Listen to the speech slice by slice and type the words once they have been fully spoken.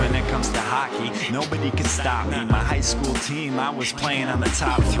hockey. Nobody could stop me. My high school team, I was playing on the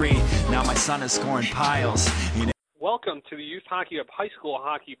top 3. Now my son is scoring piles. Welcome to the Youth Hockey Up High School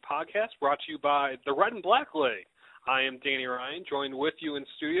Hockey Podcast, brought to you by the Red and Black League. I am Danny Ryan, joined with you in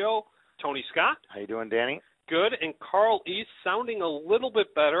studio, Tony Scott. How you doing, Danny? Good, and Carl East, sounding a little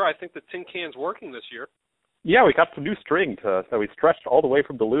bit better. I think the tin can's working this year. Yeah, we got some new string, so we stretched all the way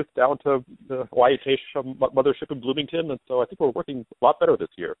from Duluth down to the YHH mothership in Bloomington, and so I think we're working a lot better this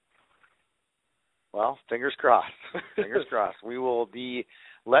year. Well, fingers crossed. Fingers crossed. We will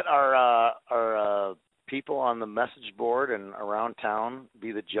let our people on the message board and around town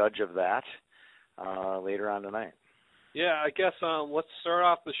be the judge of that later on tonight. Yeah, I guess let's start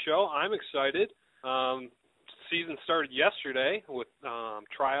off the show. I'm excited. Season started yesterday with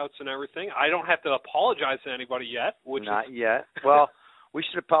tryouts and everything. I don't have to apologize to anybody yet. Yet. Well, we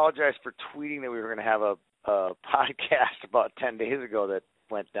should apologize for tweeting that we were going to have a podcast about 10 days ago that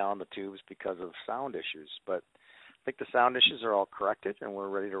went down the tubes because of sound issues. But I think the sound issues are all corrected, and we're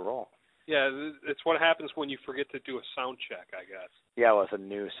ready to roll. Yeah, it's what happens when you forget to do a sound check, I guess. Yeah, well, it's a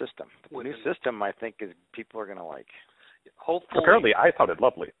new system. The new system, I think, is people are going to like. Hopefully. Apparently, I sounded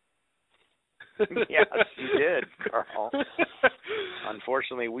lovely. Yes, you did, Carl.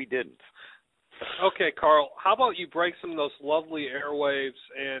 Unfortunately, we didn't. Okay, Carl, how about you break some of those lovely airwaves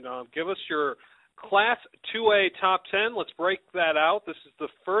and give us your Class 2A Top 10. Let's break that out. This is the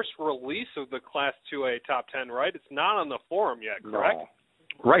first release of the Class 2A Top 10, right? It's not on the forum yet, correct?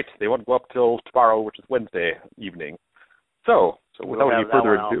 No. Right. They won't go up till tomorrow, which is Wednesday evening. So without any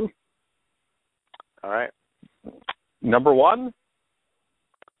further ado. All right. Number 1,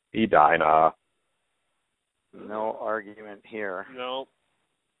 Edina. No argument here. No.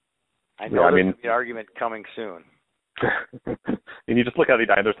 I know there's the argument coming soon. And you just look at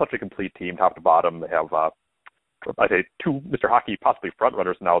Edina, they're such a complete team, top to bottom. They have, I'd say, 2 Mr. Hockey possibly front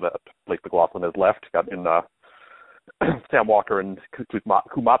runners now that Blake McLaughlin has left. Got in Sam Walker and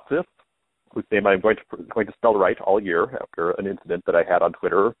Kumatsis, whose name I'm going to spell right all year after an incident that I had on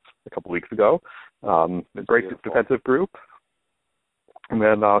Twitter a couple weeks ago. A great defensive group. And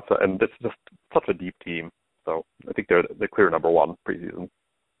then and it's just such a deep team. So I think they're the clear number 1 preseason.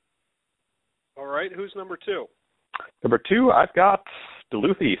 All right, who's number 2? Number 2, I've got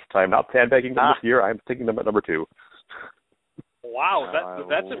Duluth East. I'm not sandbagging them this year. I'm taking them at number 2. Wow,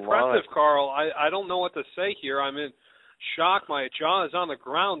 that's impressive, Carl. I don't know what to say here. I'm in shock. My jaw is on the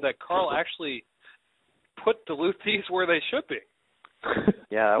ground that Carl actually put Duluth East where they should be.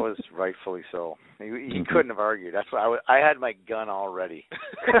 Yeah, that was rightfully so. He couldn't have argued. That's why I had my gun all ready.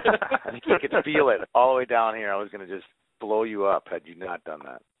 I think you could feel it all the way down here. I was going to just blow you up had you not done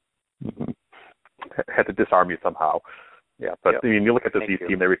that. Mm-hmm. Had to disarm you somehow. Yeah, but I mean, you look at this East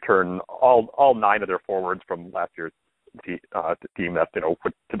team; they return all 9 of their forwards from last year's team that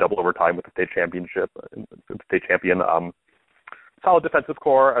went to double overtime with the state championship, the state champion. Solid defensive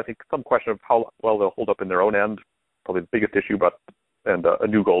core. I think some question of how well they'll hold up in their own end. Probably the biggest issue, and a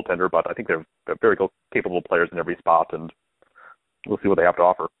new goaltender, but I think they're very capable players in every spot, and we'll see what they have to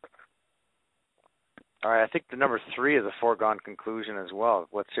offer. All right, I think the number 3 is a foregone conclusion as well.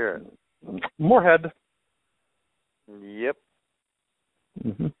 Let's hear it. Moorhead. Yep.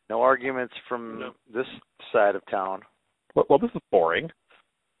 Mm-hmm. No arguments from this side of town. Well, this is boring.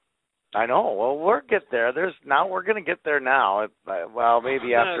 I know. Well, we'll get there. We're going to get there now. Well,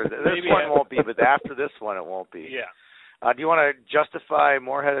 maybe after this one won't be, but after this one it won't be. Yeah. Do you want to justify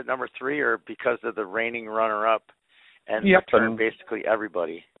Moorhead at number 3, or because of the reigning runner-up and return basically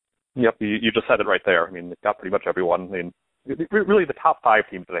everybody? Yep, you just said it right there. I mean, they've got pretty much everyone. I mean, really the top 5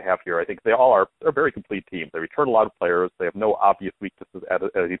 teams that I have here, I think they all they're very complete teams. They return a lot of players. They have no obvious weaknesses at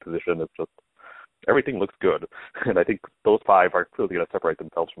any position. It's just everything looks good. And I think those 5 are clearly going to separate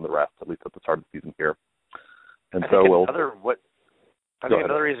themselves from the rest, at least at the start of the season here. And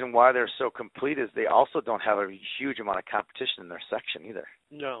another reason why they're so complete is they also don't have a huge amount of competition in their section either.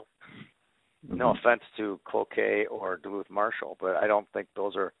 No. No offense to Cloquet or Duluth Marshall, but I don't think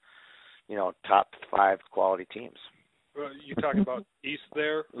those are, top 5 quality teams. You talking about East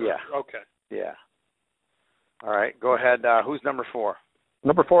there? Yeah. Okay. Yeah. All right, go ahead. Who's number 4?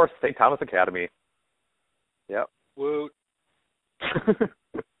 Number 4, St. Thomas Academy. Yep. Woot.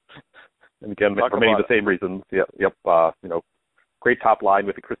 And again, for many of the same reasons. Yep. Great top line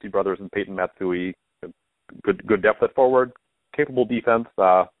with the Christie brothers and Peyton Matsui. Good depth at forward. Capable defense.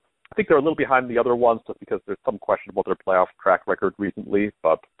 I think they're a little behind the other ones just because there's some question about their playoff track record recently,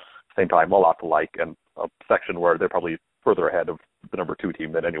 but at the same time, a lot to like, and a section where they're probably further ahead of the number 2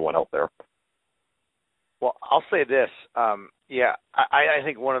 team than anyone out there. Well, I'll say this. I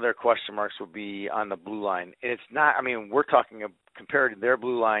think one of their question marks will be on the blue line. And it's not, we're talking compared to their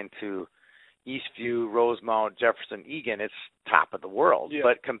blue line to Eastview, Rosemount, Jefferson, Egan, it's top of the world. Yeah.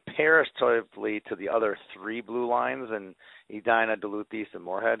 But comparatively to the other three blue lines in Edina, Duluth East, and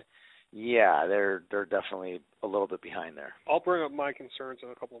Moorhead, yeah, they're definitely a little bit behind there. I'll bring up my concerns in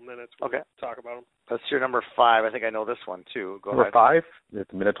a couple of minutes. We'll talk about them. Let's hear number 5. I think I know this one too. Go number ahead. 5,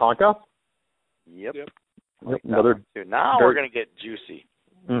 it's Minnetonka. Yep. Another. Now we're going to get juicy.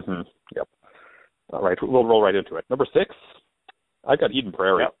 Mm-hmm. Yep. All right, we'll roll right into it. Number 6, I got Eden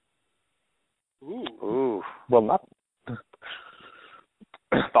Prairie. Yep. Ooh. Well, not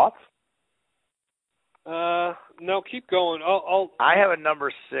thoughts. No, keep going. I have a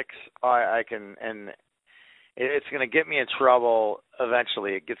number 6. I can, and it's going to get me in trouble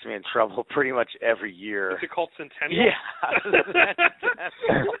eventually. It gets me in trouble pretty much every year. Is it called Centennial? Yeah.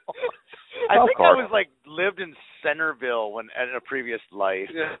 I think I was lived in Centerville when in a previous life.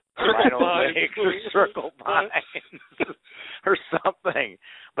 Yeah. Circle Pines or something.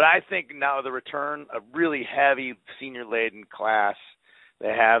 But I think now the return, a really heavy senior-laden class,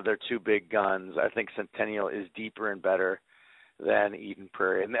 they have their 2 big guns. I think Centennial is deeper and better than Eden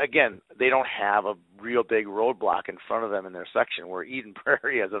Prairie. And again, they don't have a real big roadblock in front of them in their section, where Eden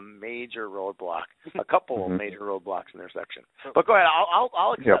Prairie has a major roadblock, a couple of major roadblocks in their section. But go ahead,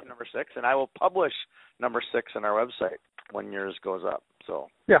 I'll accept number 6, and I will publish number 6 on our website when yours goes up. So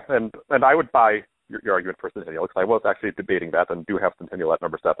yeah, and I would buy your argument for Centennial, because I was actually debating that and do have Centennial at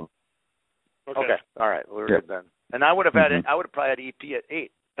number 7. Okay. All right. We're good then. And I would have had I would have probably had EP at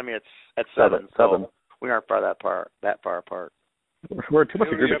 8. I mean, it's at 7. So we aren't that far apart. We're in too much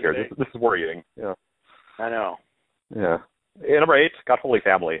agreement here. This is worrying. Yeah. I know. Yeah. And number 8, got Holy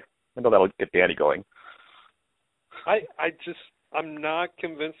Family. I know that'll get Danny going. I'm not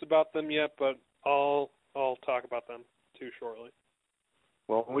convinced about them yet, but I'll talk about them too shortly.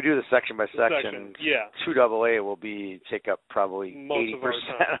 Well, when we do the section by section, 2AA will take up probably most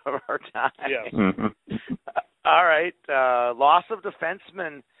 80% of our time. Yeah. Mm-hmm. All right. Loss of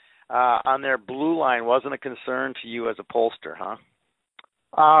defensemen on their blue line wasn't a concern to you as a pollster, huh?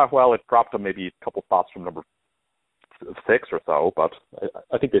 Well, it dropped them maybe a couple spots from number 6 or so, but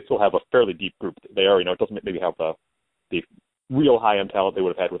I think they still have a fairly deep group there. It doesn't maybe have the real high-end talent they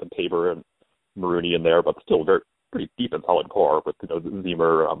would have had with Tabor and Maroney in there, but still pretty deep and solid core with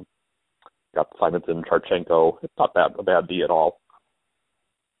Zimmer, got Simonson, Charchenko. It's not a bad D at all.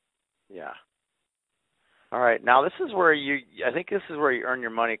 Yeah. All right. Now this is where I think this is where you earn your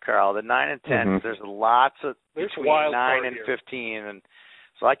money, Carl. The 9 and 10. Mm-hmm. There's lots of between 9 and here. 15, and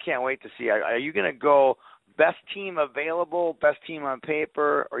so I can't wait to see. Are you going to go best team available, best team on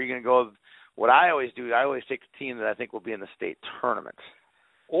paper, or are you going to go? What I always do, I always take the team that I think will be in the state tournament.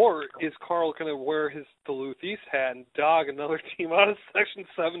 Or is Carl going to wear his Duluth East hat and dog another team out of Section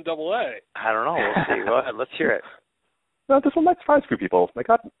 7 AA? I don't know. We'll see. Go ahead. Let's hear it. No, this one might surprise a few people. They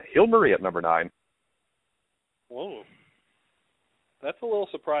got Hill Murray at number 9. Whoa. That's a little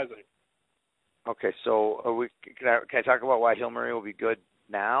surprising. Okay, so can I talk about why Hill Murray will be good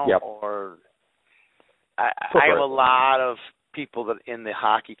now? Yep. Or I have a lot of people that in the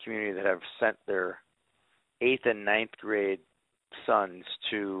hockey community that have sent their 8th and 9th grade sons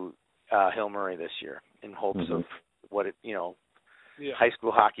to Hill Murray this year in hopes of what high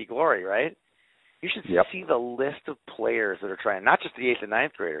school hockey glory, right? You should see the list of players that are trying, not just the 8th and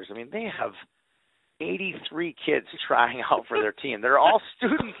 9th graders. I mean, they have 83 kids trying out for their team. They're all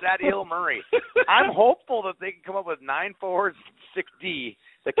students at Hill Murray. I'm hopeful that they can come up with 9 forwards, 6D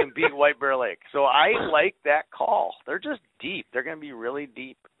that can beat White Bear Lake. So I like that call. They're just deep. They're going to be really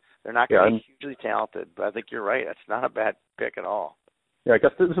deep. They're not going to be hugely talented, but I think you're right. That's not a bad pick at all. Yeah, I guess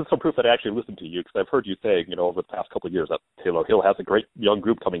this is some proof that I actually listened to you, because I've heard you saying, over the past couple of years that Taylor Hill has a great young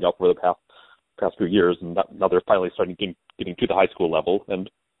group coming up over the past few years, and now they're finally starting getting to the high school level. And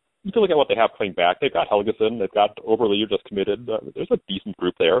if you look at what they have coming back, they've got Helgeson, they've got Overly just committed. There's a decent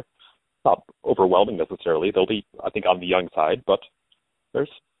group there. Not overwhelming necessarily. They'll be, I think, on the young side, but there's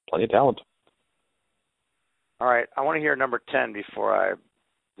plenty of talent. All right, I want to hear number 10 before I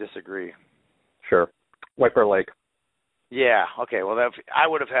disagree. Sure. White Bear Lake. Yeah, okay. Well, I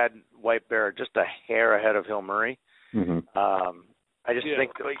would have had White Bear just a hair ahead of Hill Murray. Mm-hmm. I just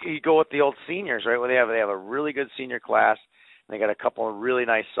think you go with the old seniors, right? Where they have a really good senior class, and they got a couple of really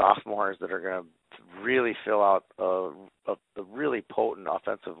nice sophomores that are going to really fill out a really potent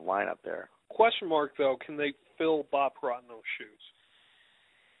offensive lineup there. Question mark, though, can they fill Bob Perotno's shoes?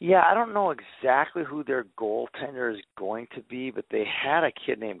 Yeah, I don't know exactly who their goaltender is going to be, but they had a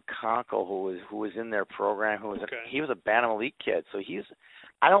kid named Conkle who was in their program. He was a Bantam Elite kid, so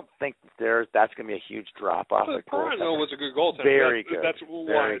I don't think that's going to be a huge drop off. Perotno was a good goaltender. Very good. That's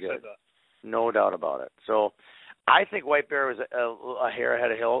why I said that. No doubt about it. So I think White Bear was a hair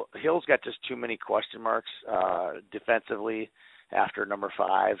ahead of Hill. Hill's got just too many question marks defensively after number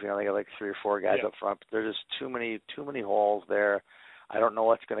 5. You know, they got like 3 or 4 guys up front. But there's just too many holes there. I don't know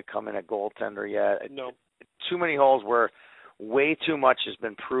what's going to come in at goaltender yet. No. Too many holes where way too much has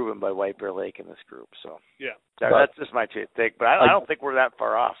been proven by White Bear Lake in this group. So that's just my take. But I don't think we're that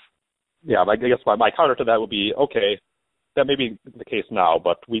far off. Yeah, I guess my counter to that would be, okay, that may be the case now,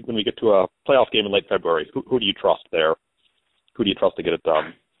 but when we get to a playoff game in late February, who do you trust there? Who do you trust to get it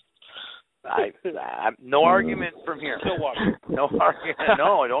done? No argument from here. Stillwater. No argument.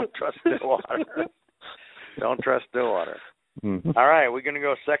 No, I don't trust Stillwater. Don't trust Stillwater. Mm-hmm. All right, we're going to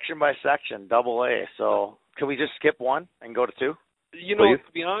go section by section, double A. So can we just skip 1 and go to 2? You know,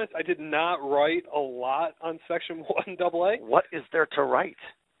 to be honest, I did not write a lot on section 1 double A. What is there to write?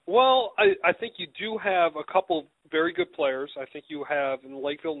 Well, I think you do have a couple very good players. I think you have in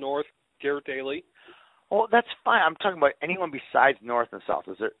Lakeville North, Garrett Daly. Well, that's fine. I'm talking about anyone besides North and South.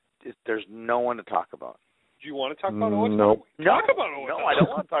 There's no one to talk about. Do you want to talk about Owatonna? No. Talk about Owatonna. No, I don't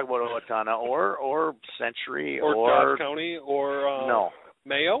want to talk about Owatonna or Century or Dodge County or no.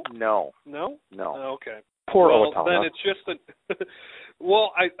 Mayo? No. No? No. Okay. Poor Owatonna. Then it's just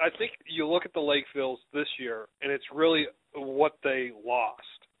well, I think you look at the Lakevilles this year, and it's really what they lost,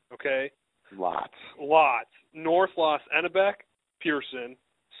 okay? Lots. North lost Ennebeck, Pearson.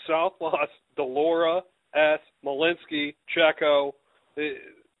 South lost Delora, S., Malinsky, Checo.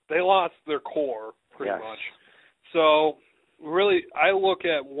 They lost their core pretty much. So, really, I look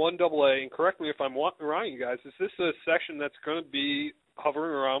at 1AA, and correct me if I'm wrong, you guys, is this a section that's going to be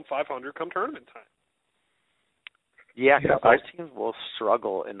hovering around 500 come tournament time? Yeah, because those teams will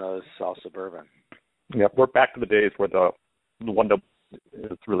struggle in those South Suburban. Yeah, we're back to the days where the 1AA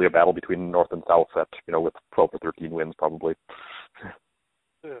is really a battle between North and South at, with 12 or 13 wins probably.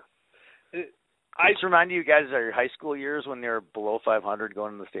 I just remind you guys of your high school years when they were below 500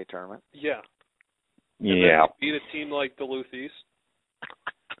 going to the state tournament. Yeah. Yeah. And beat a team like Duluth East.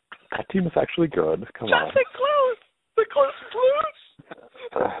 That team is actually good. Come on. Just close. The close.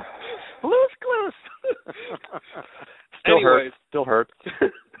 Blues. Still hurt.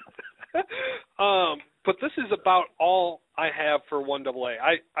 But this is about all I have for 1AA.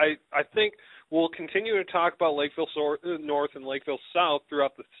 I think we'll continue to talk about Lakeville North and Lakeville South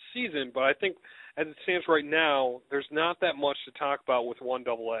throughout the season, but I think as it stands right now, there's not that much to talk about with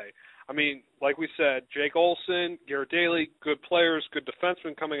 1AA. I mean, like we said, Jake Olson, Garrett Daly, good players, good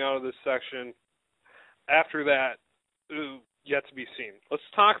defensemen coming out of this section. After that, yet to be seen. Let's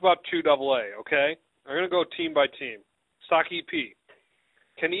talk about 2AA, okay? I'm going to go team by team. Stock EP.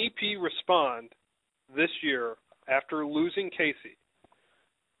 Can EP respond this year after losing Casey?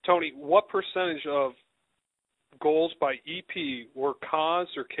 Tony, what percentage of goals by EP were Kaz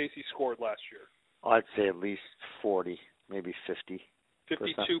or Casey scored last year? I'd say at least 40, maybe 50. 52%.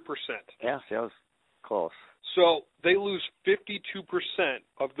 Yeah, see, that was close. So they lose 52%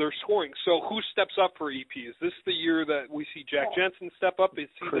 of their scoring. So who steps up for EP? Is this the year that we see Jack Jensen step up? Is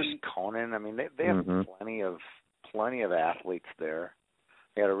he Chris Conan. I mean, they have plenty of athletes there.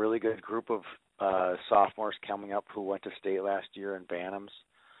 They had a really good group of sophomores coming up who went to state last year in Bantams.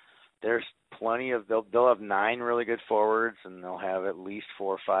 There's plenty of they'll have 9 really good forwards, and they'll have at least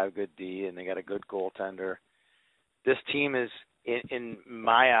 4 or 5 good D, and they got a good goaltender. This team is, in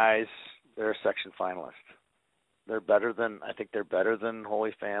my eyes, they're a section finalist. I think they're better than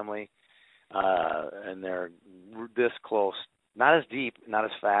Holy Family, and they're this close. Not as deep, not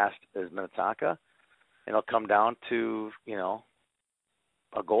as fast as Minnetonka, and it'll come down to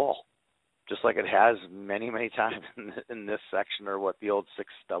a goal, just like it has many, many times in this section, or what the old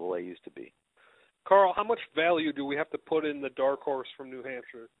 6AA used to be. Carl, how much value do we have to put in the dark horse from New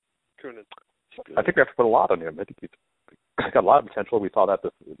Hampshire, Kunin? I think we have to put a lot on him. I think he's got a lot of potential. We saw that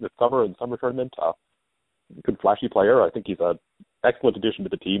this summer in the summer tournament. Good flashy player. I think he's an excellent addition to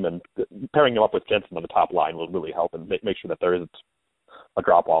the team, and pairing him up with Jensen on the top line will really help and make sure that there isn't a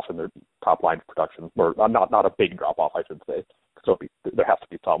drop off in their top line production, or not a big drop off, I should say. So there has to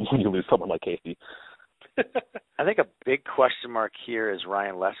be some when you lose someone like Casey. I think a big question mark here is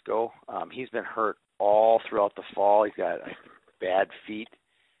Ryan Lesko. He's been hurt all throughout the fall. He's got bad feet.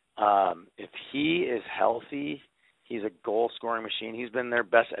 If he is healthy, he's a goal-scoring machine. He's been their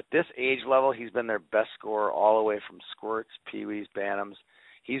best at this age level. He's been their best scorer all the way from squirts, peewees, bantams.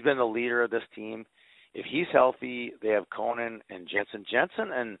 He's been the leader of this team. If he's healthy, they have Conan and Jensen.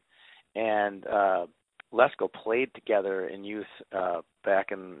 Jensen and Lesko played together in youth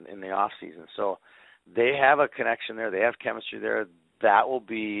back in the off season, so they have a connection there. They have chemistry there. That will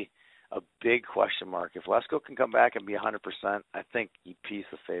be a big question mark. If Lesko can come back and be 100%, I think EP's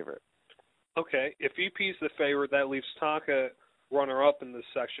the favorite. Okay, if EP's the favorite, that leaves Tonka runner-up in this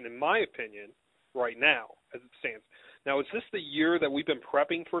section, in my opinion, right now, as it stands. Now, is this the year that we've been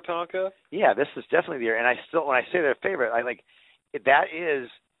prepping for Tonka? Yeah, this is definitely the year. And when I say they're favorite, that is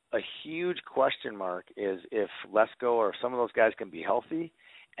a huge question mark. Is if Lesko or some of those guys can be healthy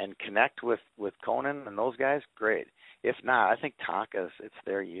and connect with Conan and those guys, great. If not, I think Tonka's it's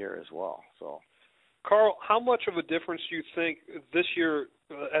their year as well. So, Carl, how much of a difference do you think this year,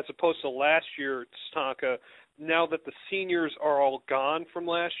 as opposed to last year's Tonka, now that the seniors are all gone from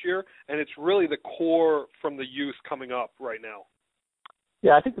last year, and it's really the core from the youth coming up right now?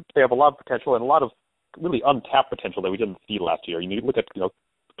 Yeah, I think that they have a lot of potential and a lot of really untapped potential that we didn't see last year. You look at,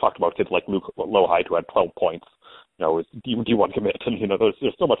 talked about kids like Luke Lohite who had 12 points, is D1 commit, and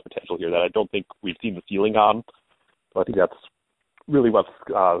there's so much potential here that I don't think we've seen the ceiling on. So I think that's really what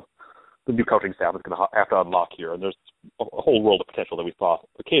the new coaching staff is going to have to unlock here, and there's a whole world of potential that we saw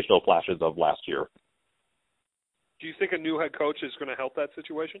occasional flashes of last year. Do you think a new head coach is going to help that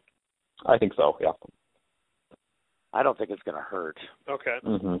situation? I think so, yeah. I don't think it's going to hurt. Okay.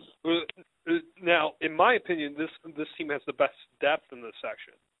 Mm-hmm. Now, in my opinion, this team has the best depth in this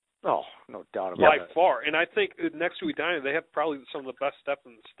section. Oh, no doubt about By it. far. And I think next to Edina, they have probably some of the best depth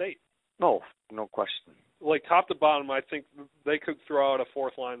in the state. No question. Like top to bottom, I think they could throw out a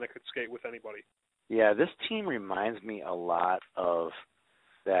fourth line that could skate with anybody. Yeah, this team reminds me a lot of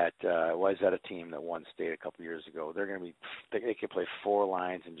that. Was that a team that won state a couple years ago? They're going to be. They could play four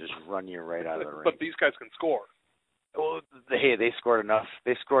lines and just run you right out of the ring. But these guys can score. Well, they scored enough.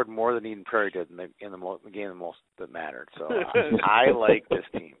 They scored more than Eden Prairie did in the game the most that mattered. So I like this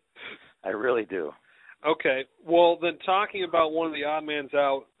team. I really do. Okay. Well, then talking about one of the odd mans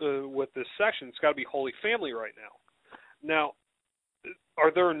out with this section, it's got to be Holy Family right now. Now,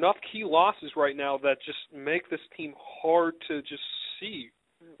 are there enough key losses right now that just make this team hard to just see?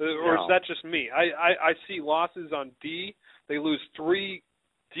 Or is that just me? I see losses on D. They lose 3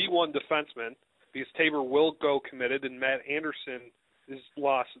 D1 defensemen because Tabor will go committed and Matt Anderson is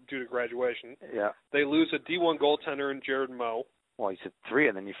lost due to graduation. Yeah. They lose a D1 goaltender in Jared Moe. Well, you said 3,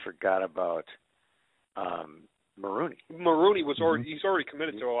 and then you forgot about Marooney. Marooney was already he's already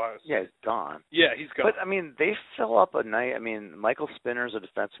committed to Ohio State. Yeah, he's gone. Yeah, he's gone. But they fill up a night. Michael Spinner's a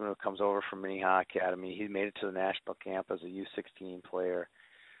defenseman who comes over from Minnehaha Academy. He made it to the national camp as a U16 player.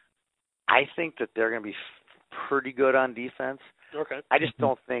 I think that they're going to be pretty good on defense. Okay. I just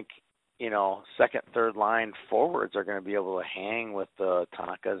don't think second, third line forwards are going to be able to hang with the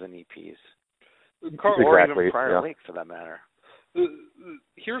Tonkas and EPs. Or even Prior Lake, for that matter.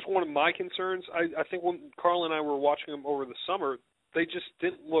 Here's one of my concerns. I think when Carl and I were watching them over the summer, they just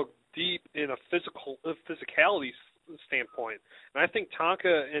didn't look deep in a physicality standpoint. And I think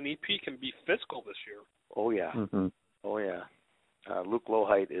Tonka and EP can be physical this year. Oh, yeah. Mm-hmm. Oh, yeah. Luke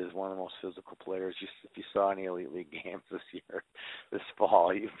Lohite is one of the most physical players. If you saw any Elite League games this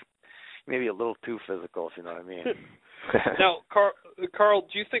fall, you maybe a little too physical, if you know what I mean. Now, Carl,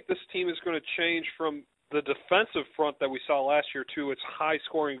 do you think this team is going to change from the defensive front that we saw last year to its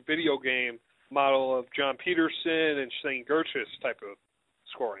high-scoring video game model of John Peterson and Shane Gerchis type of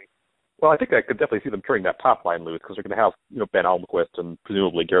scoring? Well, I think I could definitely see them turning that top line loose because they're going to have Ben Almquist and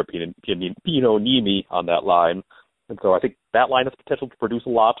presumably Garrett Piano-Nimi on that line. And so I think that line has potential to produce a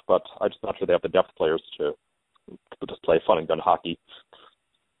lot, but I'm just not sure they have the depth players to just play fun and gun hockey.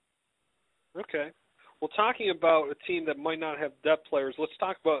 Okay. Well, talking about a team that might not have depth players, let's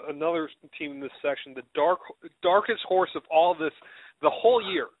talk about another team in this section, the darkest horse of all this, the whole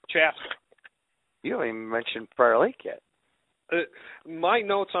year, Chaska. You haven't even mentioned Prior Lake yet. My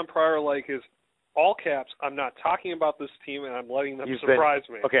notes on Prior Lake is all caps. I'm not talking about this team, and I'm letting them surprise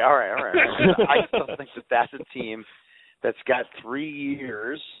me. Okay, all right. I still think that's a team that's got 3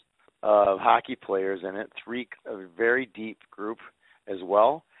 years of hockey players in it, a very deep group as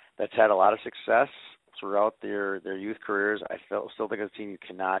well that's had a lot of success throughout their youth careers. I still think it's a team you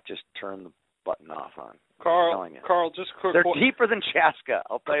cannot just turn the button off on. Carl, just quick. They're deeper than Chaska.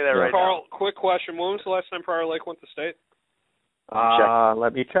 I'll tell you that right now. Carl, quick question. When was the last time Prior Lake went to state?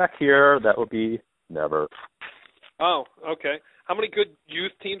 Let me check here. That would be never. Oh, okay. How many good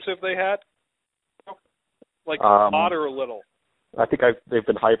youth teams have they had? Like a lot or a little? I think they've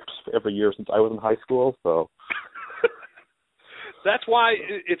been hyped every year since I was in high school, so. That's why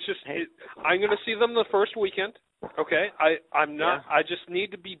it's just I'm going to see them the first weekend. Okay, I'm not. Yeah. I just need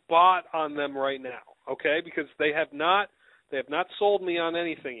to be bought on them right now. Okay, because they have not sold me on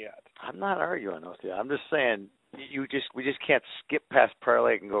anything yet. I'm not arguing with you. I'm just saying we just can't skip past Prior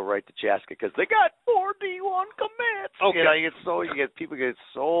Lake and go right to Chaska because they got 4 D1 commits. Okay, people get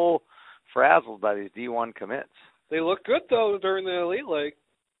so frazzled by these D1 commits. They look good though during the Elite League.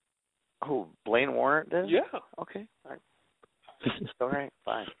 Who, Blaine Warner did? Yeah. Okay. All right,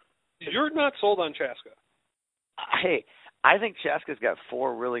 fine. You're not sold on Chaska. Hey, I think Chaska's got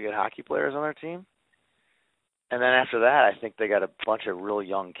 4 really good hockey players on their team. And then after that, I think they got a bunch of real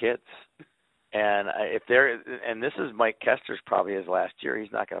young kids. And this is Mike Kester's probably his last year.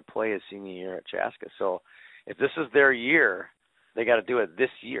 He's not going to play his senior year at Chaska. So if this is their year, they got to do it this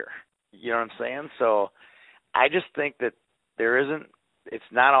year. You know what I'm saying? So I just think that it's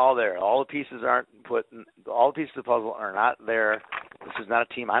not all there. All the pieces of the puzzle are not there. This is not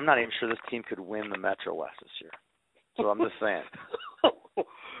a team. I'm not even sure this team could win the Metro West this year. So I'm just saying.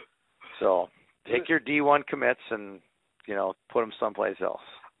 So take your D1 commits and, put them someplace else.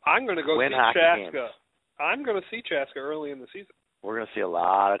 I'm going to go Win see hockey Chaska. games. I'm going to see Chaska early in the season. We're going to see a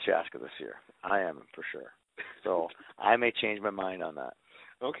lot of Chaska this year. I am, for sure. So I may change my mind on that.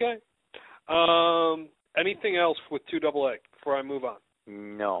 Okay. Anything else with 2AA before I move on?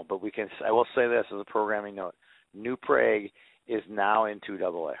 No, but I will say this as a programming note. New Prague is now in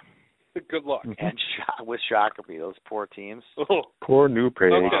 2AA. Good luck. And with Shakopee, those poor teams. Oh. Poor New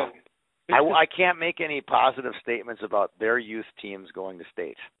Prague. Okay. I can't make any positive statements about their youth teams going to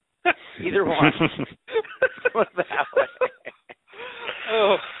state. Either one. Put it that way.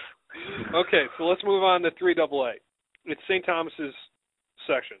 Oh. Okay, so let's move on to 3AA. It's St. Thomas's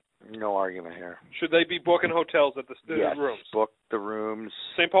section. No argument here. Should they be booking hotels at the yes, rooms? Book the rooms.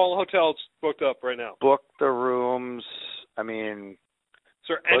 St. Paul Hotel's booked up right now. Book the rooms. I mean, is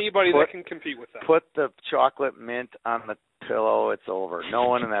there anybody that can compete with that? Put the chocolate mint on the pillow. It's over. No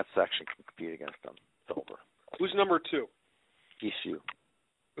one in that section can compete against them. It's over. Who's number 2? Eastview.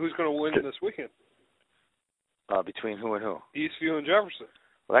 Who's going to win this weekend? Between who and who? Eastview and Jefferson.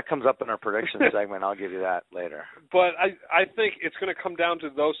 Well, that comes up in our prediction segment. I'll give you that later. But I think it's going to come down to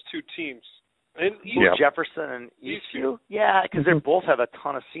those 2 teams. And Jefferson and Eastview? Yeah, because they both have a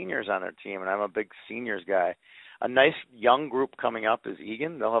ton of seniors on their team, and I'm a big seniors guy. A nice young group coming up is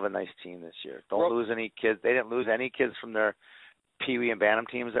Egan. They'll have a nice team this year. Don't lose any kids. They didn't lose any kids from their Pee Wee and Bantam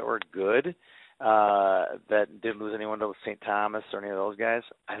teams that were good. That didn't lose anyone to St. Thomas or any of those guys.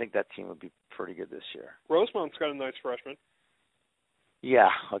 I think that team would be pretty good this year. Rosemont's got a nice freshman. Yeah,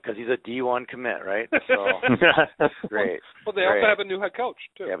 because he's a D1 commit, right? So great. Well, they also have a new head coach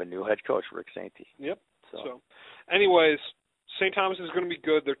too. They have a new head coach, Rick Sainty. Yep. So, anyways, St. Thomas is going to be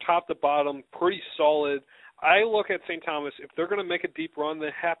good. They're top to bottom, pretty solid. I look at St. Thomas, if they're going to make a deep run, they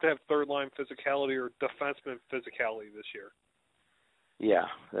have to have third-line physicality or defenseman physicality this year. Yeah,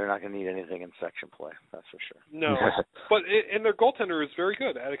 they're not going to need anything in section play, that's for sure. No, but and their goaltender is very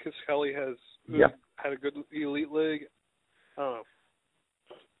good. Atticus Kelly has had a good elite league. I don't know.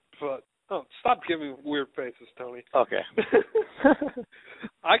 But stop giving weird faces, Tony. Okay.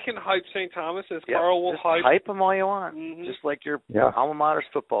 I can hype St. Thomas as Carl will hype. Hype them all you want. Mm-hmm. Just like your alma mater's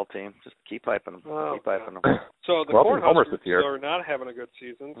football team. Just keep hyping them. Keep hyping them. So the Cornhuskers are not having a good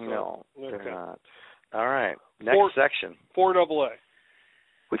season. So. No, they're not. All right. Next section. 4AA.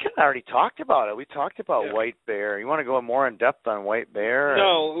 We kind of already talked about it. We talked about White Bear. You want to go more in depth on White Bear?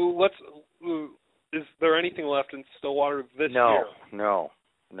 No. Is there anything left in Stillwater this year? No.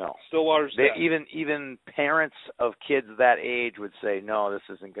 Stillwater's dead. Even parents of kids that age would say, no, this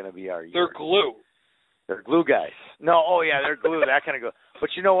isn't going to be our year. They're glue. They're glue guys. No, they're glue. That kind of glue.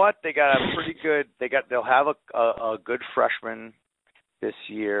 But you know what? They got a pretty good. They'll have a good freshman this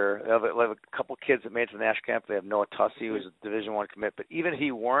year. They'll have a couple kids that made it to the national camp. They have Noah Tussey, who's a Division I commit. But even if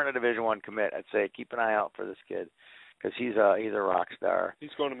he weren't a Division I commit, I'd say keep an eye out for this kid because he's a rock star. He's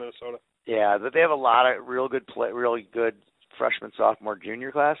going to Minnesota. Yeah, but they have a lot of really good freshman, sophomore,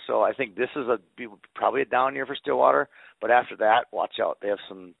 junior class. So I think this is probably a down year for Stillwater. But after that, watch out. They have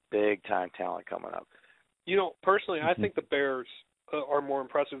some big time talent coming up. Personally, I think the Bears are more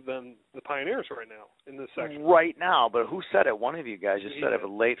impressive than the Pioneers right now in this section. Right now, but who said it? One of you guys just said it.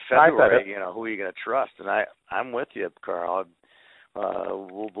 Late February, who are you going to trust? And I'm with you, Carl.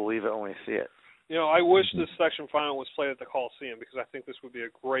 We'll believe it when we see it. I wish this section final was played at the Coliseum because I think this would be a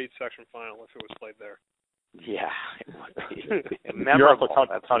great section final if it was played there. Yeah, it would be. You're also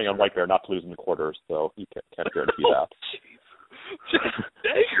counting on White Bear not to lose in the quarters, so you can't guarantee that. Just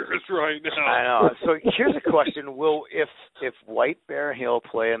dangerous right now. I know. So here's a question: if White Bear Hill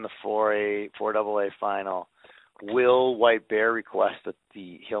play in the 4AA final, will White Bear request that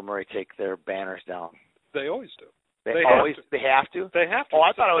the Hill Murray take their banners down? They always do. They have to? They have to. Oh,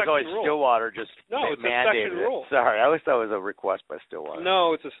 I thought it was always rule. Stillwater just mandated it's a section rule. Sorry, I always thought it was a request by Stillwater.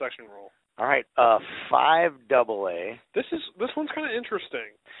 No, it's a section rule. All right, 5AA. This one's kind of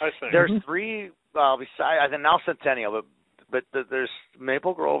interesting, I think. There's 3 besides now Centennial, but there's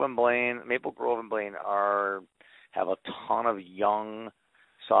Maple Grove and Blaine. Maple Grove and Blaine have a ton of young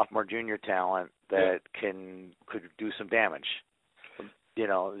sophomore, junior talent that could do some damage.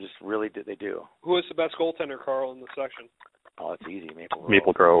 Just really they do. Who is the best goaltender, Carl, in the section? Oh, it's easy. Maple Grove.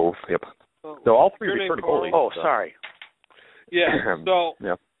 Maple Grove. Yep. Oh, So all three your return name, Carl? goalies. Oh, sorry. Yeah. So.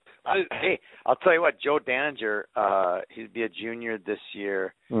 Yeah. Hey, I'll tell you what. Joe Daninger, he'd be a junior this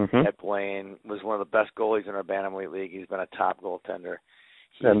year at Blaine. Was one of the best goalies in our Bantamweight League. He's been a top goaltender.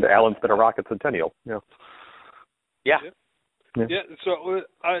 And Allen's been a Rocket Centennial. Yeah. Yeah. Yeah. So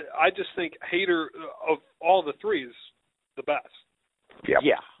I just think Hader of all the three is the best.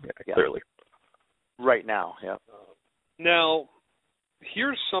 Yeah. Clearly. Right now. Yeah. Now,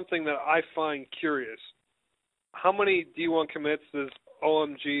 here's something that I find curious. How many D1 commits does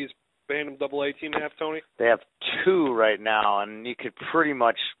OMG's Bantam AA team have, Tony? They have 2 right now, and you could pretty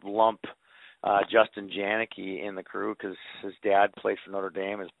much lump Justin Janicki in the crew because his dad played for Notre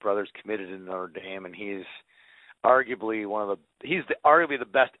Dame. His brother's committed to Notre Dame, and he's arguably arguably the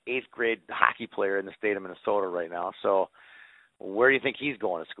best 8th grade hockey player in the state of Minnesota right now. So where do you think he's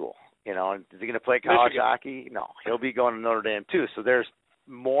going to school? Is he going to play college hockey? No, he'll be going to Notre Dame too. So there's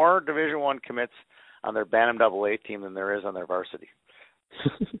more Division I commits on their Bantam AA team than there is on their varsity.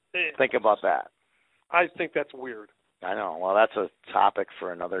 Think about that. I think that's weird. I know. Well, that's a topic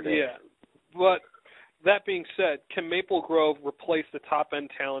for another day. Yeah. But that being said, can Maple Grove replace the top-end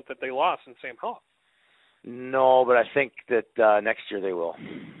talent that they lost in Sam Huff? No, but I think that next year they will.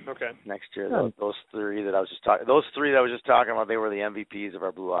 Okay. Next year, those three that I was just talking about, they were the MVPs of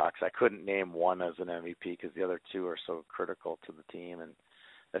our Blue Ox. I couldn't name one as an MVP because the other 2 are so critical to the team, and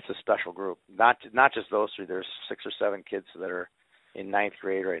that's a special group. Not just those 3. There's 6 or 7 kids that are in 9th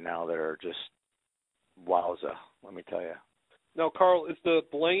grade right now that are just wowza. Let me tell you. Now, Carl, is the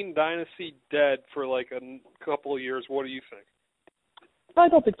Blaine dynasty dead for like a couple of years? What do you think? I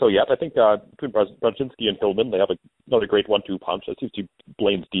don't think so yet. I think between Brzezinski and Hillman, they have another great 1-2 punch. That seems to be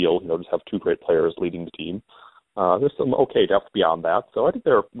Blaine's deal. Just have 2 great players leading the team. There's some okay depth beyond that, so I think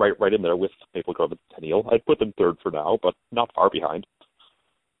they're right in there with Maple Grove and Centennial. I'd put them 3rd for now, but not far behind.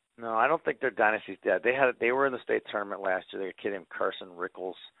 No, I don't think their dynasty's dead. They were in the state tournament last year. They had a kid named Carson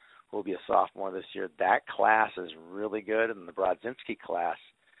Rickles, who will be a sophomore this year. That class is really good, and the Brodzinski class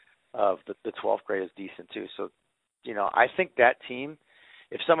of the 12th grade is decent too. So, I think that team,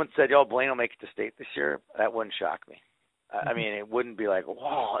 if someone said, Blaine will make it to state this year, that wouldn't shock me. I mean, it wouldn't be like,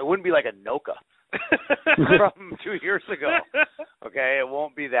 whoa, it wouldn't be like Anoka from 2 years ago. Okay, it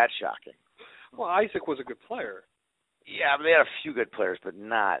won't be that shocking. Well, Isaac was a good player. Yeah, but they had a few good players, but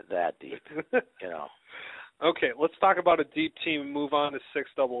not that deep, Okay, let's talk about a deep team and move on to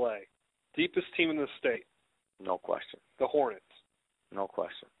 6AA. Deepest team in the state. No question. The Hornets. No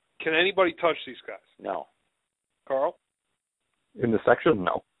question. Can anybody touch these guys? No. Carl? In the section,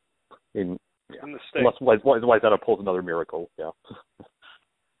 no. In the state. Unless Wayzata pulls another miracle, yeah.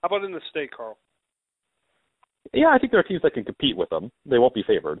 How about in the state, Carl? Yeah, I think there are teams that can compete with them. They won't be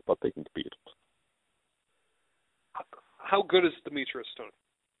favored, but they can compete. How good is Demetrius Tony?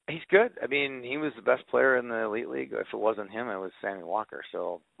 He's good. I mean, he was the best player in the Elite League. If it wasn't him, it was Sammy Walker.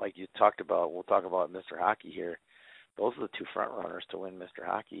 So, like you talked about, we'll talk about Mr. Hockey here. Those are the 2 front runners to win Mr.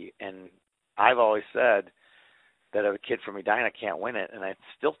 Hockey. And I've always said that a kid from Edina can't win it, and I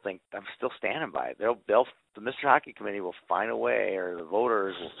still think I'm still standing by it. The Mr. Hockey Committee will find a way, or the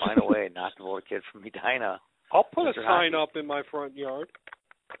voters will find a way not to vote a kid from Edina. I'll put a sign up in my front yard.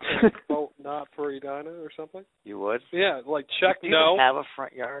 Vote not for Edina or something. You would? Yeah, like check you no. have a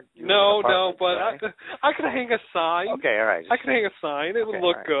front yard? No, but I could hang a sign. Okay, all right. I could hang a sign. It would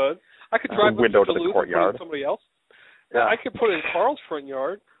look good. I could drive window to Duluth the courtyard. And put it in somebody else. Yeah. I could put it in Carl's front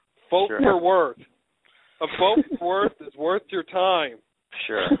yard. Vote for Worth. A vote for Worth is worth your time.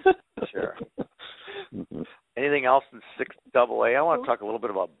 Sure. Anything else in 6AA? I want to talk a little bit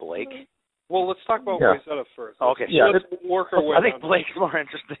about Blake. Well, let's talk about Wayzata first. Okay. Let's work our way I think Blake's more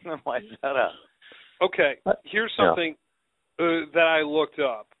interesting than Wayzata. Okay. Here's something that I looked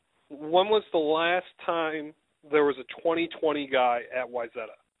up. When was the last time there was a 20-20 guy at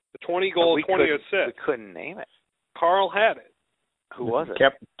Wayzata? The 20 goal, 20 assists. We couldn't name it. Carl had it. Who was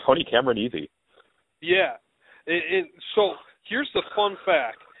it? Tony Cameron Easy. Yeah. So here's the fun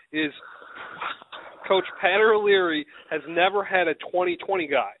fact is Coach Pat O'Leary has never had a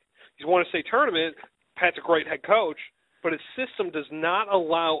 20-20 guy. He's won a state tournament. Pat's a great head coach, but his system does not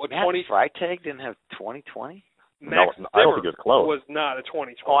allow a 20. Freitag didn't have 20-20? Max no, I don't think it was close. Was not a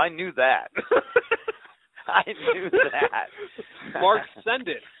 20-20. Oh, I knew that. I knew that. Mark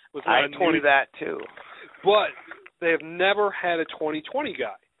Sendit was not a 20. I knew that too. But they have never had a 20-20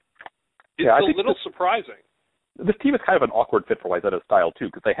 guy. It's a little surprising. This team is kind of an awkward fit for Wayzata's style too,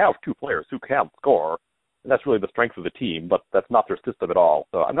 because they have 2 players who can score, And that's really the strength of the team, but that's not their system at all.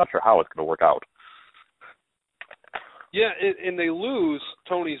 So I'm not sure how it's going to work out. Yeah, and they lose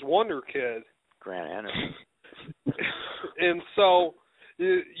Tony's wonder kid, Grant Anderson. and so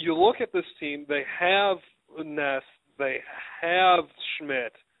you look at this team. They have Ness, they have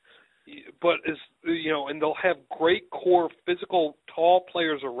Schmidt, but and they'll have great core, physical, tall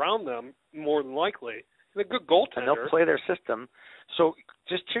players around them more than likely. And a good goaltender. And they'll play their system. So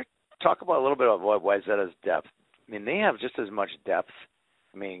just to talk about a little bit of what Wayzata's depth. I mean, they have just as much depth.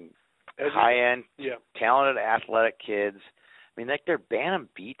 I mean, high-end, talented, athletic kids. I mean, like their Bantam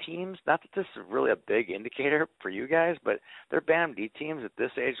B teams, not that this is really a big indicator for you guys, but their Bantam D teams at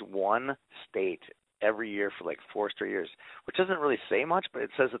this age won state every year for like 4 straight years, which doesn't really say much, but it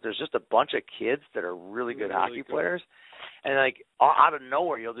says that there's just a bunch of kids that are really good hockey players. And like out of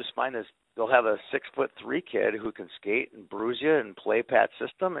nowhere, you'll just find this. They'll have a 6'3" kid who can skate and bruise you and play Pat's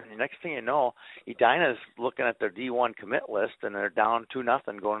system, and the next thing you know, Edina's looking at their D1 commit list, and they're down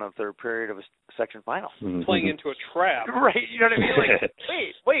 2-0 going to the third period of a section final. Mm-hmm. Playing into a trap. Right, you know what I mean? Like,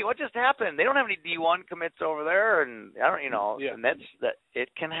 wait, what just happened? They don't have any D1 commits over there, and I don't, and that it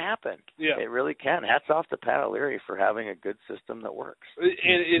can happen. Yeah. It really can. Hats off to Pat O'Leary for having a good system that works.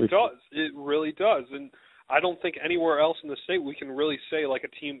 And it does. It really does. And I don't think anywhere else in the state we can really say like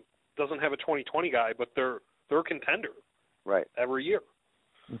a team doesn't have a 2020 guy, but they're a contender, right? Every year.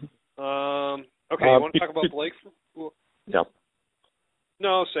 Mm-hmm. Okay, you want to talk about Blake? Yeah.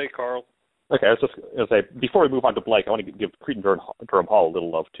 No, say Carl. Okay, I was just going to say, before we move on to Blake, I want to give Cretin-Durham Hall a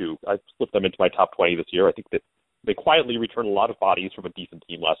little love, too. I slipped them into my top 20 this year. I think that they quietly returned a lot of bodies from a decent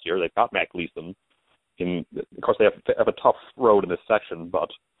team last year. They've got Matt Gleason. Of course, they have a tough road in this section, but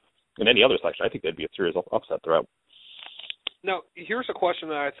in any other section, I think they'd be a serious upset throughout. Now, here's a question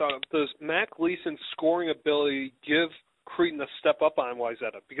that I thought of. Does Matt Gleason's scoring ability give Cretin a step up on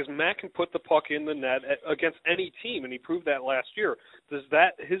Wayzata? Because Matt can put the puck in the net against any team, and he proved that last year. Does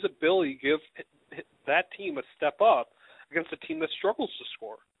his ability give that team a step up against a team that struggles to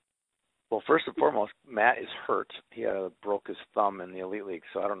score? Well, first and foremost, Matt is hurt. He broke his thumb in the Elite League,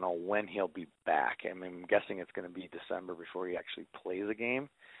 so I don't know when he'll be back. I mean, I'm guessing it's going to be December before he actually plays a game,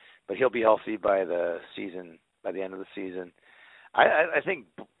 but he'll be healthy by the end of the season. I think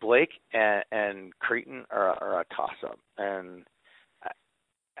Blake and Cretin are a toss-up, and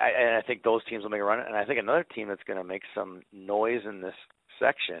I think those teams will make a run. And I think another team that's going to make some noise in this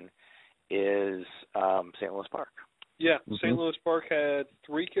section is St. Louis Park. Yeah, St. Louis Park had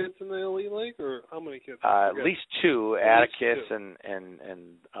 3 kids in the Elite League, or how many kids? At least 2, Atticus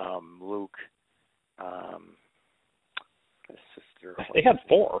and Luke. His sister. They had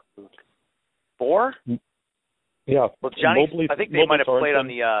 4. 4? Yeah. Well, Johnny, Mobley, I think they might have played on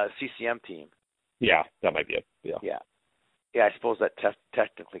the CCM team. Yeah, that might be it. Yeah. Yeah, I suppose that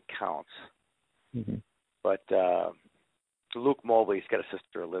technically counts. Mm-hmm. But Luke Mobley, he's got a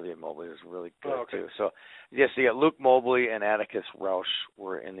sister, Olivia Mobley, who's really good too. So, yes, you got Luke Mobley and Atticus Rausch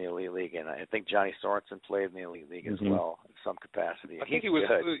were in the Elite League, and I think Johnny Sorensen played in the Elite League as well in some capacity. I think he was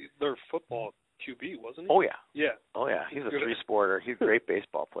their football QB, wasn't he? Oh, yeah. Yeah. Oh, yeah. He's a three-sporter. He's a great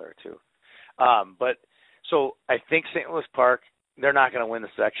baseball player too. So I think St. Louis Park, they're not going to win the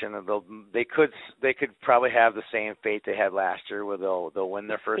section. They could probably have the same fate they had last year, where they'll win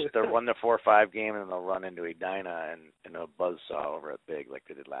their 4 or 5 game, and then they'll run into Edina and a buzzsaw over at Big like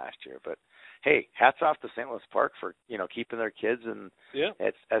they did last year. But hey, hats off to St. Louis Park for keeping their kids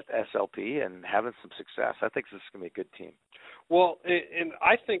at SLP and having some success. I think this is going to be a good team. Well, and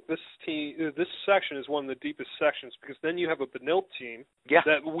I think this section is one of the deepest sections, because then you have a Benilde team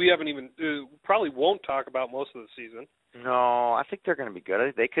that we haven't even probably won't talk about most of the season. No, I think they're going to be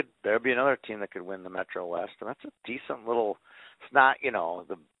good. There'll be another team that could win the Metro West, and that's a decent little. It's not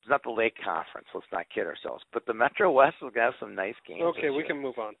it's not the Lake Conference. Let's not kid ourselves. But the Metro West will have some nice games. Okay, we can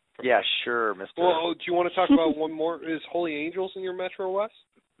move on. Yeah, sure, Mr. Well, do you want to talk about one more? Is Holy Angels in your Metro West?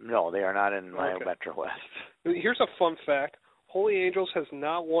 No, they are not in my Metro West. Here's a fun fact. Holy Angels has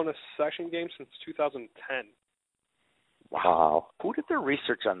not won a section game since 2010. Wow. Who did the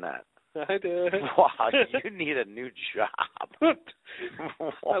research on that? I did. Wow, you need a new job.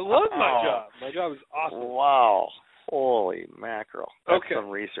 I love my job. My job is awesome. Wow. Holy mackerel. That's some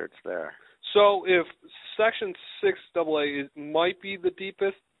research there. So if Section 6AA might be the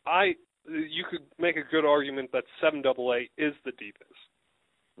deepest, you could make a good argument that 7AA is the deepest.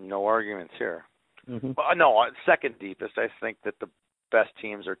 No arguments here. Mm-hmm. No, second deepest. I think that the best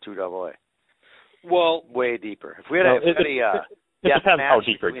teams are 2AA. Well, way deeper. If we had it depends how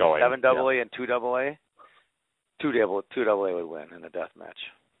deep you're going. 7AA and 2AA, 2AA would win in a death match.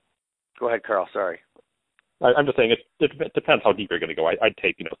 Go ahead, Carl. Sorry. I'm just saying it depends how deep you're going to go. I'd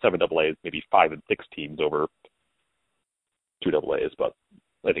take 7 AA's, maybe 5 and 6 teams over 2 AA's, but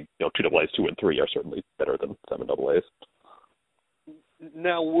I think 2 AA's 2 and 3 are certainly better than 7 AA's.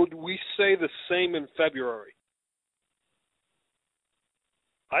 Now, would we say the same in February?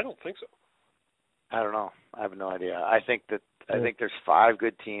 I don't think so. I don't know. I have no idea. I think there's 5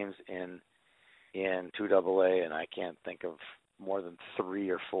 good teams in 2 AA, and I can't think of more than 3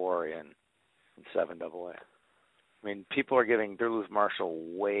 or 4 in 7 AA. I mean, people are giving Duluth Marshall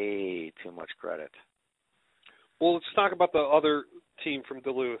way too much credit. Well, let's talk about the other team from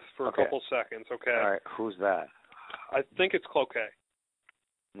Duluth for a couple seconds, okay? All right, who's that? I think it's Cloquet.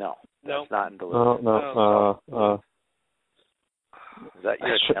 No, that's not in Duluth. No. Is that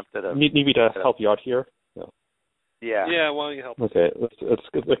your attempt at a... Need me to help you out here? No. Yeah. Yeah, why don't you help? Okay,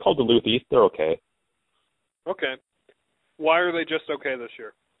 they're called Duluth East. They're okay. Okay. Why are they just okay this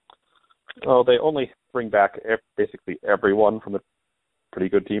year? Oh, they only bring back basically everyone from a pretty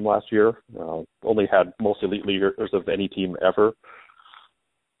good team last year. Only had most elite leaders of any team ever.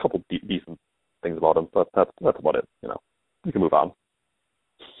 A couple decent things about them, but that's about it. You can move on.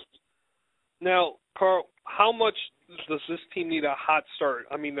 Now, Carl, how much does this team need a hot start?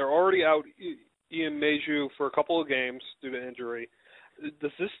 I mean, they're already out Ian Meju for a couple of games due to injury.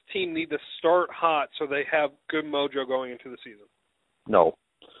 Does this team need to start hot so they have good mojo going into the season? No.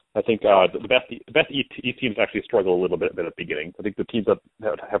 I think the best East teams actually struggle a little bit at the beginning. I think the teams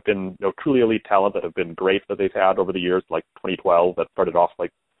that have been truly elite talent that have been great that they've had over the years, like 2012, that started off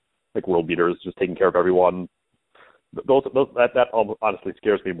like world beaters, just taking care of everyone. That honestly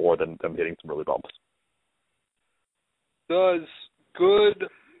scares me more than them hitting some really bumps. Does good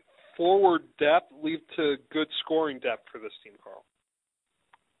forward depth lead to good scoring depth for this team, Carl?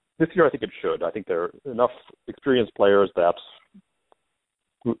 This year, I think it should. I think there are enough experienced players that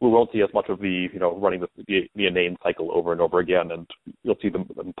we won't see as much of the running the inane cycle over and over again, and you'll see them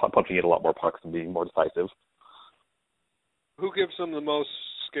punching in a lot more pucks and being more decisive. Who gives them the most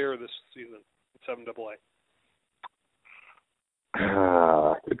scare this season in 7 AA?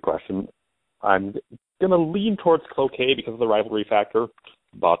 Good question. I'm going to lean towards Cloquet because of the rivalry factor,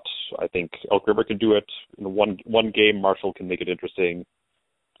 but I think Elk River can do it. In one game, Marshall can make it interesting.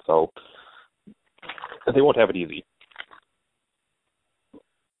 So they won't have it easy.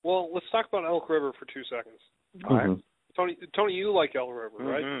 Well, let's talk about Elk River for 2 seconds. All right. Tony, you like Elk River,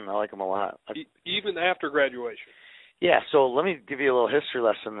 right? Mm-hmm. I like them a lot. Even after graduation. Yeah, so let me give you a little history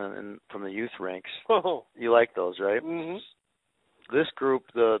lesson from the youth ranks. Oh. You like those, right? Mm-hmm. This group,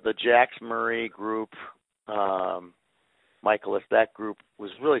 the Jax Murray group, Michaelis, that group was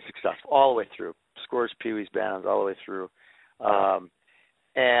really successful all the way through. Scores, Pee-wees, Bannons, all the way through.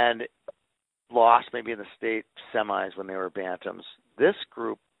 And lost maybe in the state semis when they were Bantams. This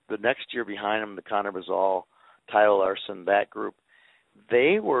group, the next year behind them, the Connor Bazal, Tyler Larson, that group,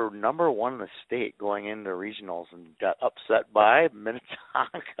 they were number 1 in the state going into regionals and got upset by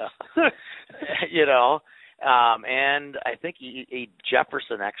Minnetonka. And I think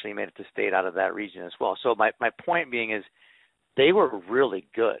Jefferson actually made it to state out of that region as well. So my point being is they were really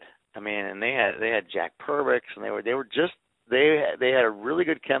good. I mean, and they had Jack Perbix, and they had a really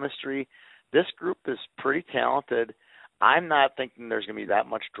good chemistry. This group is pretty talented. I'm not thinking there's going to be that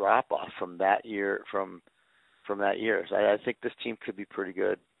much drop off from that year. From that year, so I think this team could be pretty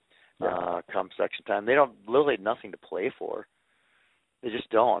good come section time. They don't literally nothing to play for. They just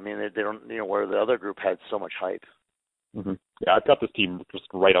don't. I mean, they don't. Where the other group had so much hype. Mm-hmm. Yeah, I've got this team just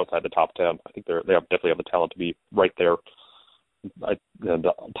right outside the top 10. I think they definitely have the talent to be right there.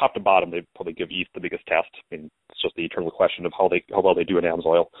 Top to bottom, they probably give East the biggest test. I mean, it's just the eternal question of how well they do in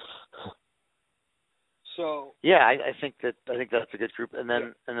Amsoil. So yeah, I think that's a good group. And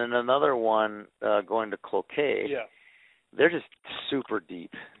then another one going to Cloquet. Yeah, they're just super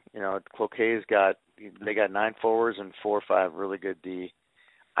deep. Cloquet's got 9 forwards and 4 or 5 really good D.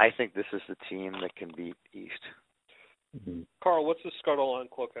 I think this is the team that can beat East. Mm-hmm. Carl, what's the scuttle on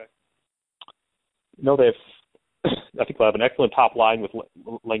Cloquet? I think they'll have an excellent top line with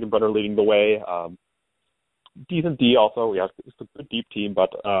Langenbrunner leading the way. Decent D also. Yeah, it's a good deep team, but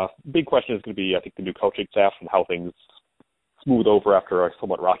big question is going to be, I think, the new coaching staff and how things smooth over after a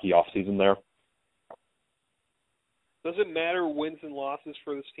somewhat rocky offseason there. Does it matter wins and losses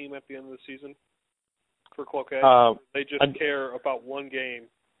for this team at the end of the season for Cloquet? They just care about one game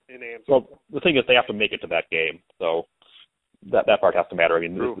in Amsoil. Well, the thing is they have to make it to that game, so that part has to matter. I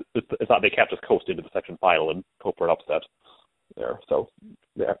mean, it's not, they can't just coast into the section final and hope for an upset there. So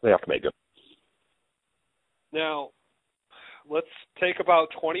they have to make it. Now, let's take about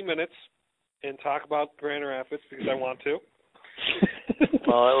 20 minutes and talk about Grand Rapids because I want to.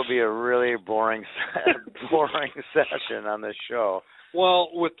 Well, it'll be a really boring session on this show. Well,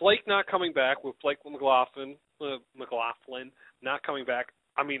 with Blake not coming back, with Blake McLaughlin not coming back,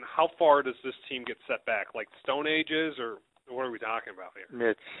 I mean, how far does this team get set back? Like Stone Ages, or what are we talking about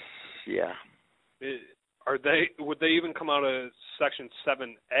here? Would they even come out of Section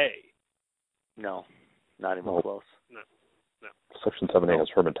 7A? No, not even close. No. Section 7A has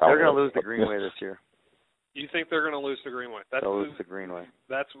Herman Tower. They're going to lose the Greenway this year. You think they're going to lose the Greenway? They'll lose the Greenway.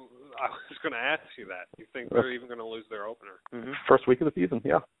 I was going to ask you that. You think they're even going to lose their opener? Mm-hmm. First week of the season,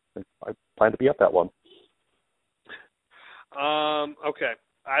 yeah. I plan to be at that one. Okay.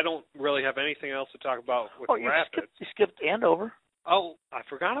 I don't really have anything else to talk about with Rapids. You skipped Andover. Oh, I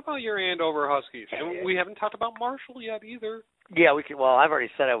forgot about your Andover Huskies. And we haven't talked about Marshall yet either. Yeah, we could. Well, I've already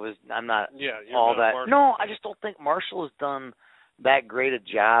said I'm not all that. Marshall. No, I just don't think Marshall has done that great a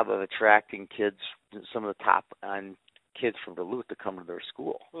job of attracting kids, some of the top kids from Duluth to come to their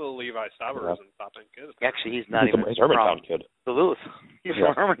school. Well, Levi Stauber isn't top end kid. Actually, he's not even he's a Hermantown kid. Duluth. He's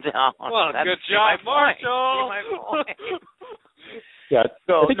from Hermantown. Well, good job, Marshall. Yeah.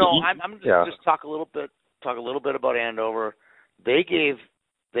 So I'm just talk a little bit about Andover. They gave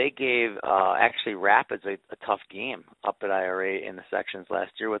actually Rapids a tough game up at IRA in the sections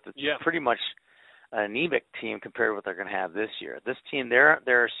last year with pretty much an anemic team compared to what they're going to have this year. This team,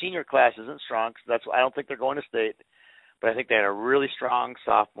 their senior class isn't strong, so I don't think they're going to state. But I think they had a really strong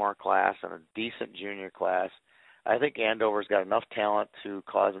sophomore class and a decent junior class. I think Andover's got enough talent to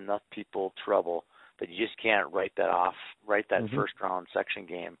cause enough people trouble that you just can't write that first round section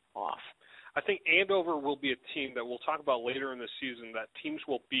game off. I think Andover will be a team that we'll talk about later in the season that teams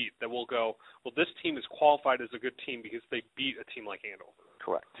will beat, that will go, well, this team is qualified as a good team because they beat a team like Andover.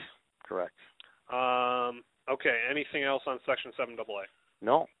 Correct. Okay, anything else on Section 7AA?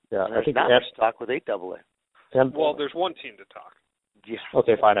 No. Yeah, I think not much talk with 8AA. Well, there's one team to talk. Yeah.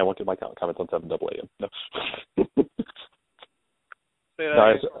 Okay, fine. I won't do my comments on 7AA. No. Say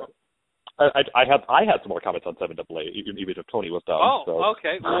that again. I had some more comments on 7AA, even if Tony was done. Oh, so.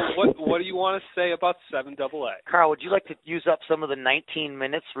 Okay. Well, what do you want to say about 7AA? Carl, would you like to use up some of the 19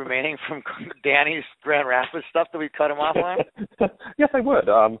 minutes remaining from Danny's Grand Rapids stuff that we cut him off on? Yes, I would.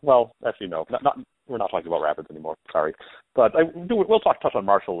 Well, actually, no. We're not talking about Rapids anymore. Sorry. But we'll touch on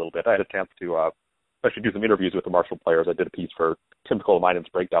Marshall a little bit. I had a chance to actually do some interviews with the Marshall players. I did a piece for Tim Colominen's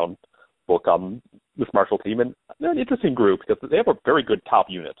Breakdown book on this Marshall team, and they're an interesting group because they have a very good top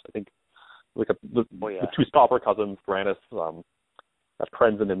unit. I think the two Stauber cousins, Granis, got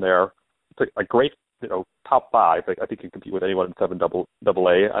Krenzen in there. It's a great, top five. I think can compete with anyone in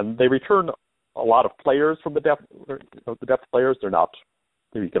 7AA, and they return a lot of players from the depth players. They're not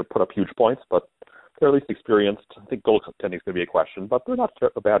maybe going to put up huge points, but they're at least experienced. I think goaltending is going to be a question, but they're not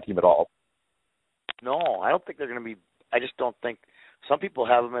a bad team at all. No, I don't think they're going to be. I just don't think. Some people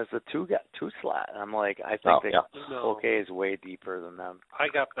have them as the two slot. I'm like, I think OK is way deeper than them. I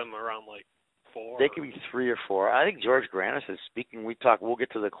got them around like 4. They could be 3 or 4. I think George Granis is speaking. We'll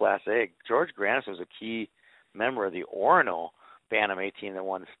get to the Class A. George Granis was a key member of the Orono Bantam 18 that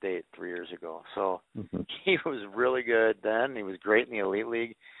won the state 3 years ago. So he was really good then. He was great in the Elite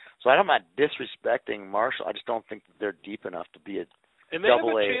League. So I'm not disrespecting Marshall. I just don't think they're deep enough to be a and they have a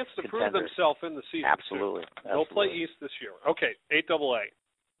AA chance to contender. prove themselves in the season. Absolutely. They'll play East this year. Okay, 8AA.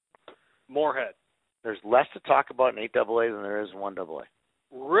 Moorhead. There's less to talk about in 8AA than there is in 1AA.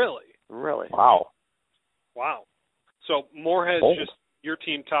 Really? Really. Wow. So Moorhead's just your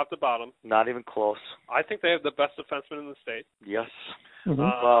team top to bottom. Not even close. I think they have the best defenseman in the state. Yes.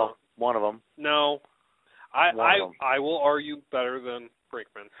 Well, one of them. No. I will argue better than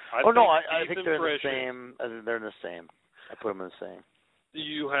Brinkman. I think they're the same. They're the same. I put them in the same.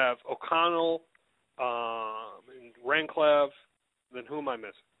 You have O'Connell, Ranclav, then who am I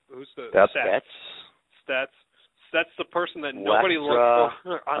missing? Who's the Stats? That's the person that nobody looks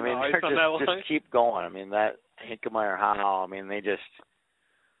for on the ice on that line. Just keep going. I mean, that Hinkemeyer, Howe,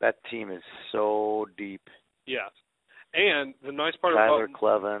 that team is so deep. Yes. And the nice part Tyler about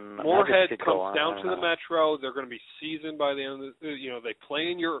Clevin, Moorhead comes down to the Metro. They're going to be seasoned by the end of they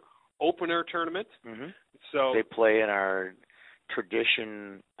play in your opener tournament. Mm-hmm. So they play in our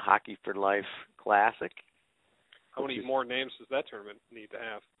Tradition Hockey for Life Classic. How many more names does that tournament need to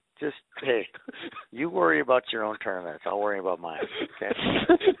have? Just, hey, you worry about your own tournaments. I'll worry about mine. Okay.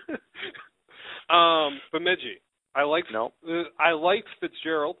 Bemidji. I liked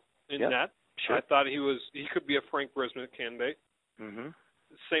Fitzgerald in net. Sure. I thought he could be a Frank Brisman candidate. Mm-hmm.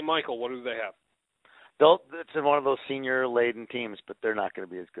 St. Michael, what do they have? It's one of those senior-laden teams, but they're not going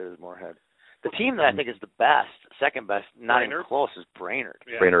to be as good as Moorhead. The team that I think is the best, second best, not Brainerd? even close, is Brainerd.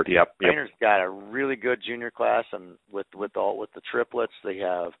 Yeah. Brainerd, yep. Brainerd's got a really good junior class, and with the triplets, they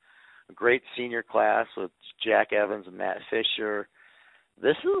have a great senior class with Jack Evans and Matt Fisher.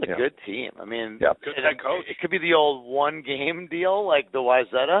 This is a good team. I mean, Good head coach. It could be the old one-game deal like the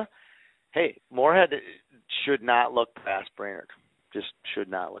Wayzata. Hey, Moorhead should not look past Brainerd. Just should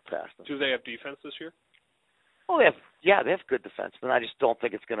not look past them. Do they have defense this year? Oh, they have good defense, but I just don't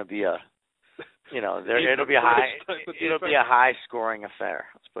think it's going to be it'll be a high scoring affair.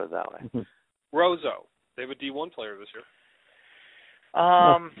 Let's put it that way. Roseau, they have a D1 player this year.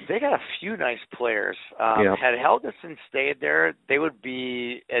 They got a few nice players. Had Helgeson stayed there, they would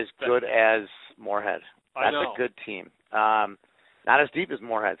be as good as Moorhead. That's a good team. Not as deep as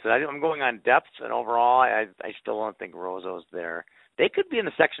Moorhead. So I'm going on depth, and overall, I still don't think Roseau's there. They could be in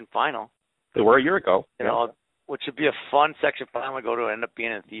the section final. They were a year ago. Which would be a fun section final to go to, end up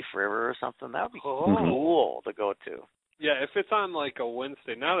being in Thief River or something. That would be cool to go to. Yeah, if it's on like a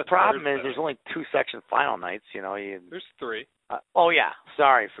Wednesday. Now the problem is there's only 2 section final nights. There's 3.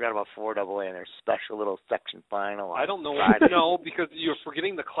 Sorry, forgot about 4AA and their special little section final. I don't know. No, because you're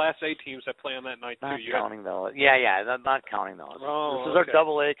forgetting the Class A teams that play on that night not too. Counting those. Not counting those. Oh, this is our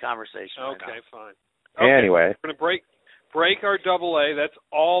AA conversation. Okay, fine. Anyway, we're gonna break our AA. That's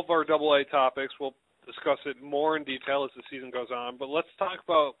all of our AA topics. We'll discuss it more in detail as the season goes on. But let's talk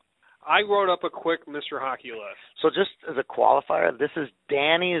about. I wrote up a quick Mr. Hockey list. So just as a qualifier, this is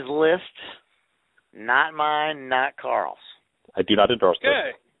Danny's list, not mine, not Carl's. I do not endorse this.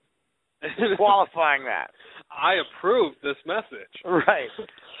 Okay. Qualifying that. I approve this message. Right.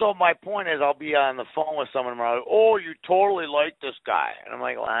 So my point is I'll be on the phone with someone tomorrow. Oh, you totally like this guy. And I'm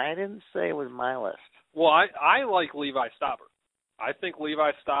like, well, I didn't say it was my list. Well, I like Levi Stauber. I think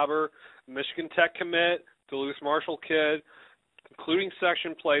Levi Stauber, Michigan Tech commit, Duluth Marshall kid, including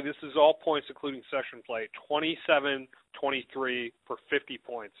section play. This is all points including section play. 27-23 for 50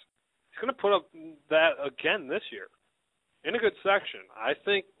 points. He's going to put up that again this year. In a good section. I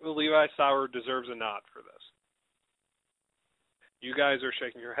think Levi Stauber deserves a nod for this. You guys are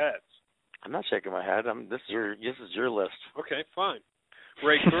shaking your heads. I'm not shaking my head. This is your list. Okay, fine.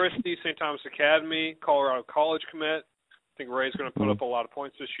 Ray Christie, St. Thomas Academy, Colorado College commit. I think Ray's going to put up a lot of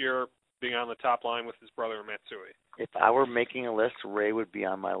points this year, being on the top line with his brother Matsui. If I were making a list, Ray would be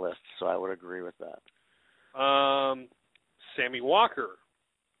on my list, so I would agree with that. Sammy Walker,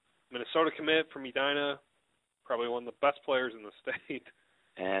 Minnesota commit from Edina. Probably one of the best players in the state.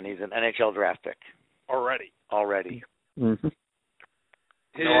 And he's an NHL draft pick. Already. Mm-hmm.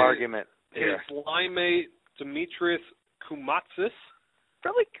 No argument here. His line mate, Demetrius Koumatsis.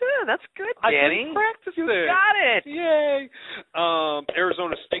 Really good. That's good, Danny. I practiced you it. got it. Yay.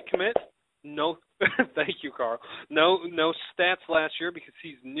 Arizona State commit. No, thank you, Carl. No stats last year because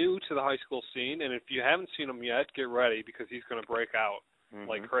he's new to the high school scene. And if you haven't seen him yet, get ready because he's going to break out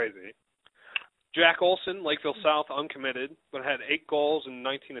like crazy. Jack Olson, Lakeville South, uncommitted, but had 8 goals and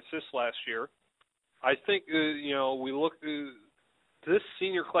 19 assists last year. I think, we look this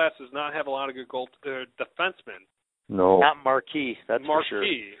senior class does not have a lot of good defensemen. No. Not Marquis, that's for sure.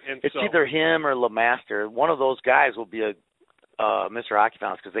 And it's either him or LeMaster. One of those guys will be a Mr. Hockey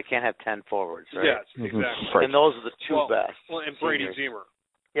Founds because they can't have 10 forwards, right? Yes, exactly. Right. And those are the 2 best. Well, and Brady seniors. Zimmer.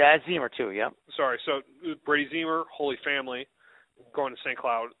 Yeah, Zimmer too, yep. Sorry, so Brady Zimmer, Holy Family, going to St.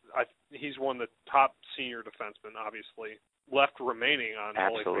 Cloud. He's one of the top senior defensemen, obviously, left remaining on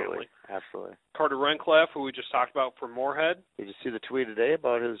Holy Family. Absolutely. Carter Rencliffe, who we just talked about from Moorhead. Did you see the tweet today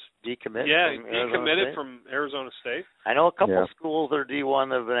about his decommit? Yeah, he decommitted from Arizona State. I know a couple of schools that are D1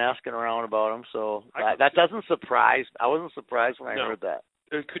 that have been asking around about him, so that doesn't surprise. I wasn't surprised when I heard that.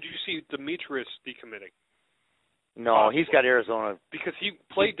 Could you see Demetrius decommitting? No, he's got Arizona because he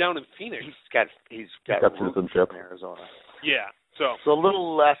played down in Phoenix. He's got citizenship in Arizona. Yeah, so a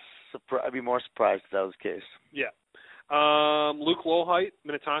little less. I'd be more surprised if that was the case. Yeah. Luke Lohheit,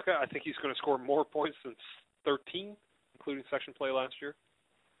 Minnetonka. I think he's going to score more points than 13, including section play last year.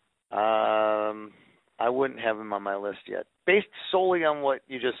 I wouldn't have him on my list yet, based solely on what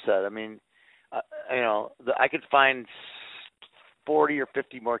you just said. I mean, I could find 40 or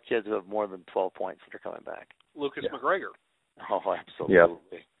 50 more kids who have more than 12 points that are coming back. Lucas McGregor. Oh, absolutely. Yeah.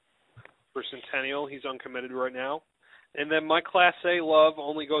 For Centennial, he's uncommitted right now. And then my Class A love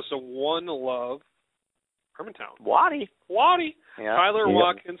only goes to one love, Hermantown. Waddy. Yeah. Tyler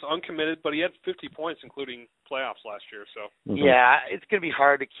Watkins, uncommitted, but he had 50 points, including playoffs last year. So. Yeah, it's going to be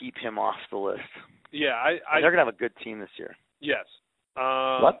hard to keep him off the list. Yeah, they're going to have a good team this year. Yes.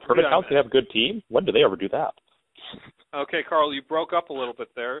 What? Hermantown can have a good team? When do they ever do that? Okay, Carl, you broke up a little bit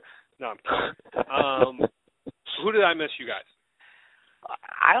there. No, I'm kidding. Who did I miss, you guys?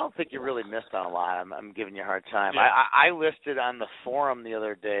 I don't think you really missed on a lot. I'm giving you a hard time. Yeah. I listed on the forum the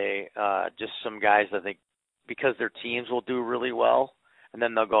other day just some guys I think because their teams will do really well, and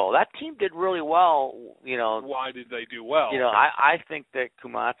then they'll go, that team did really well, you know. Why did they do well? You know, I think that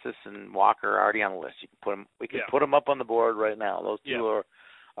Kumatsis and Walker are already on the list. You can put them. We can put them up on the board right now. Those two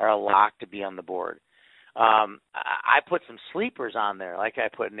are a lock to be on the board. I put some sleepers on there, like I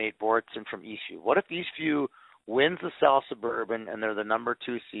put Nate Bortson from Eastview. What if Eastview wins the South Suburban and they're the number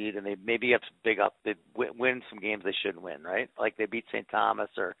 2 seed and they maybe have they win some games they shouldn't win, right? Like they beat St. Thomas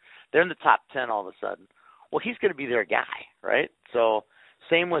or they're in the top 10 all of a sudden. Well, he's going to be their guy, right? So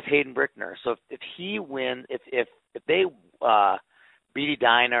same with Hayden Brickner. So if he wins, if they beat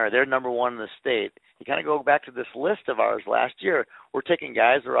Edina or they're number 1 in the state, you kind of go back to this list of ours last year. We're taking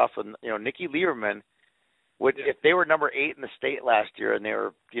guys that are off of, you know, Nicky Lieberman. If they were number 8 in the state last year and they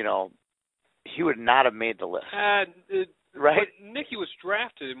were, you know, he would not have made the list. Right? But Nicky was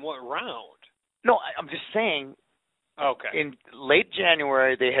drafted in what round? No, I'm just saying. Okay. In late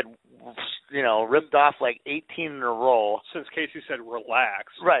January, they had, you know, ripped off like 18 in a row. Since Casey said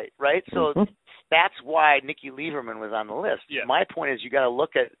relax. Right. So that's why Nicky Lieberman was on the list. Yeah. My point is you got to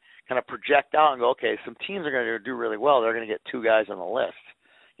look at, kind of project out and go, okay, some teams are going to do really well. They're going to get 2 guys on the list.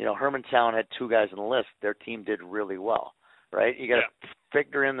 You know, Hermantown had 2 guys on the list. Their team did really well, right? You got to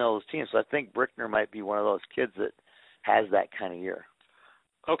figure in those teams. So I think Brickner might be one of those kids that has that kind of year.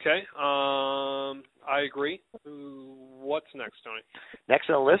 Okay. I agree. What's next, Tony? Next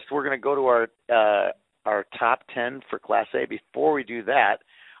on the list, we're going to go to our top 10 for Class A. Before we do that,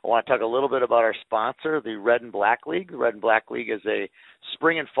 I want to talk a little bit about our sponsor, the Red and Black League. The Red and Black League is a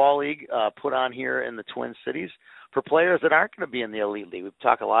spring and fall league put on here in the Twin Cities for players that aren't going to be in the Elite League. We've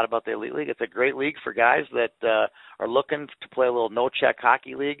talked a lot about the Elite League. It's a great league for guys that are looking to play a little no-check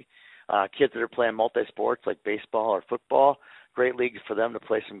hockey league, kids that are playing multi-sports like baseball or football. Great league for them to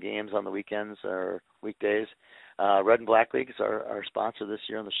play some games on the weekends or weekdays. Red and Black League is our sponsor this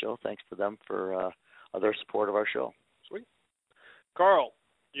year on the show. Thanks to them for their support of our show. Sweet. Carl,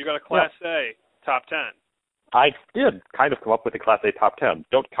 you got a Class A top 10. I did kind of come up with a Class A top 10.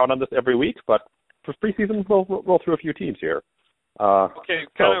 Don't count on this every week, but for preseason, we'll roll through a few teams here. Okay,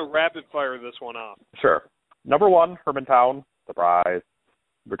 kind of rapid fire this one off. Sure. Number 1, Hermantown. Surprise.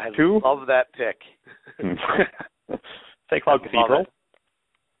 Number 2. I love that pick. St. Cloud Cathedral.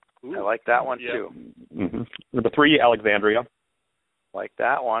 I like that one too. Mm-hmm. Number 3, Alexandria. Like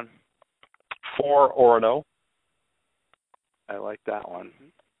that one. 4, Orono. I like that one.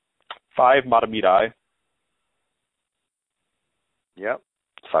 5, Matamidi. Yep.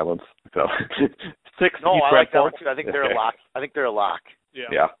 Silence. So 6, no, East I Grand like that one Forks. too. I think they're a lock. I think they're a lock.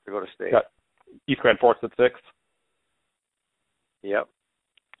 Yeah. To go to state. Got East Grand Forks at 6. Yep.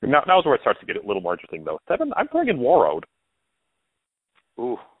 Now's where it starts to get a little more interesting, though. 7, I'm playing in Warroad.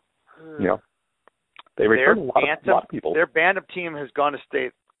 Ooh. Yeah. They returned a lot of people. Their Bantam team has gone to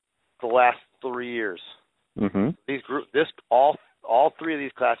state the last 3 years. Mm-hmm. All 3 of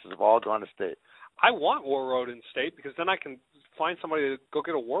these classes have all gone to state. I want Warroad in state because then I can find somebody to go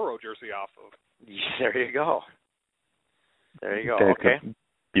get a Warroad jersey off of. There you go. Okay.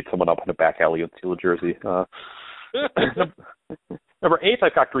 Beat someone up in a back alley and steal a jersey. Number 8,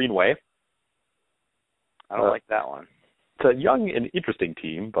 I've got Greenway. I don't like that one. It's a young and interesting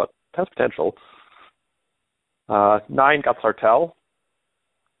team, but has potential. 9, got Sartell.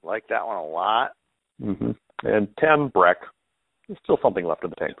 Like that one a lot. Mm-hmm. And 10, Breck. There's still something left in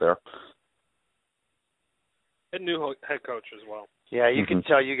the tank there. And new head coach as well. Yeah, you can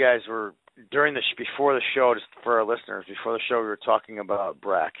tell you guys were during before the show, just for our listeners, before the show we were talking about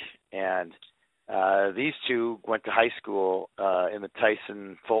Breck, and these two went to high school in the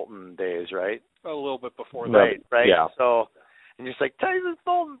Tyson Fulton days, right? A little bit before that. Right. Yeah. So, and just like Tyson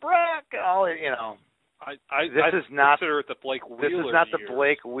Fulton, Breck, all you know. I consider it the Blake Wheeler. This is not years. the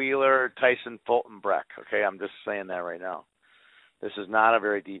Blake Wheeler, Tyson Fulton, Breck. Okay, I'm just saying that right now. This is not a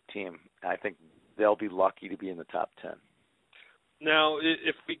very deep team. I think they'll be lucky to be in the top 10. Now,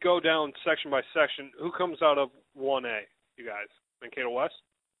 if we go down section by section, who comes out of 1A, you guys? Mankato West?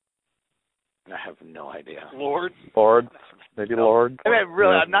 I have no idea. Lord? Maybe Lord. I mean,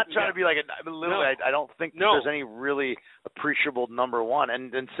 really, I'm not trying to be like I don't think there's any really appreciable number 1.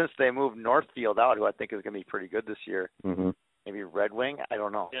 And since they moved Northfield out, who I think is going to be pretty good this year, maybe Red Wing, I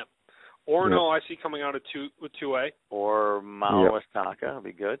don't know. Yeah. Orono, I see coming out of 2A. Or Mount Westonka will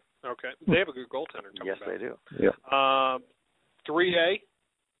be good. Okay. They have a good goaltender coming Yes, back. they do. Yeah. 3A.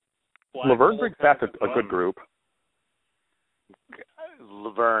 Laverne brings back a good group.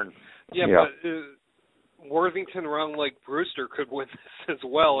 Laverne. Yeah, but Worthington Round Lake Brewster could win this as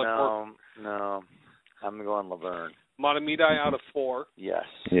well. No. I'm going Laverne. Matamidi out of 4. Yes.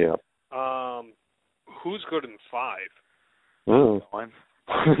 Yeah. Who's good in 5? One.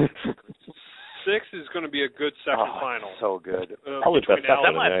 6 is going to be a good second final. So good. Probably between best out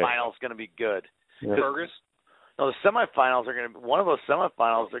Alex of the Semifinal is going to be good. Yeah. Fergus. No, the semifinals are going to. One of those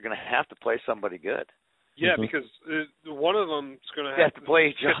semifinals, they're going to have to play somebody good. Yeah, Mhm. because one of them is going to They have have to play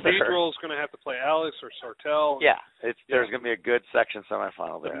each other. Cathedral is going to have to play Alex or Sartell. Yeah, there's going to be a good section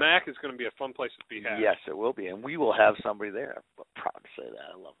semifinal there. The MAC is going to be a fun place to be had. Yes, it will be, and we will have somebody there. I'm proud to say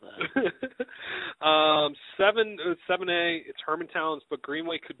that. I love that. 7A, it's Hermantown's, but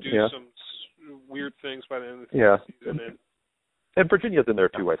Greenway could do some weird things by the end of the season. And Virginia's in there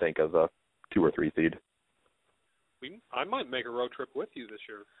too, I think, as a 2 or 3 seed. I might make a road trip with you this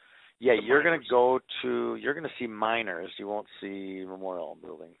year. Yeah, you're going to see Miners. You won't see Memorial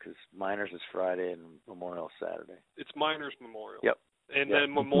Building because Miners is Friday and Memorial is Saturday. It's Miners Memorial. Yep. And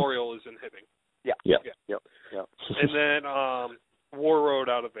then Memorial is in Hibbing. Yep. And then War Road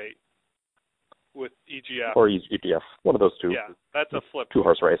out of 8 with EGF. Or EGF, one of those two. Yeah, that's a flip.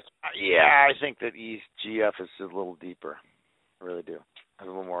 2-horse race. Yeah, I think that EGF is a little deeper. I really do. Has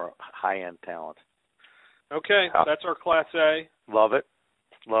a little more high-end talent. Okay, that's our Class A. Love it.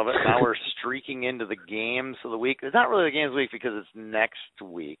 Love it. Now we're streaking into the games of the week. It's not really the games of the week because it's next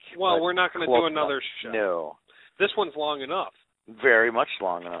week. Well, we're not going to do another show. No. This one's long enough. Very much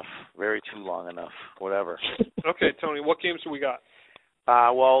long enough. Very too long enough. Whatever. Okay, Tony, what games do we got?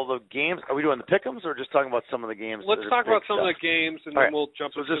 Well, the games, are we doing the pick'ems or just talking about some of the games? Let's talk about some of the games, and then we'll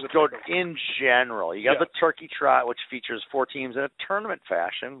jump into the pick'ems. In general. You got the Turkey Trot, which features 4 teams in a tournament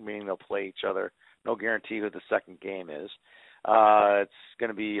fashion, meaning they'll play each other. No guarantee who the second game is. It's going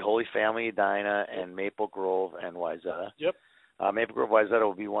to be Holy Family, Edina, and Maple Grove and Wayzata. Yep. Maple Grove, Wayzata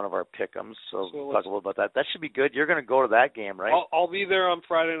will be one of our pick'ems, so we'll talk a little about that. That should be good. You're going to go to that game, right? I'll be there on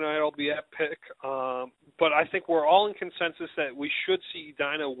Friday night. I'll be at Pick. But I think we're all in consensus that we should see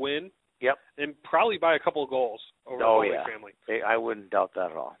Edina win. Yep. And probably by a couple of goals over Holy Family. I wouldn't doubt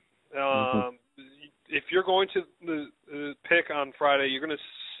that at all. If you're going to the Pick on Friday, you're going to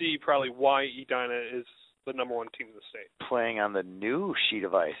see probably why Edina is the number 1 team in the state. Playing on the new sheet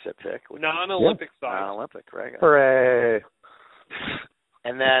of ice at Pick. Non-Olympic size. Non-Olympic, right? Hooray.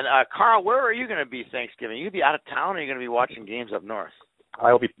 And then, Carl, where are you going to be Thanksgiving? Are you going to be out of town, or are you going to be watching games up north?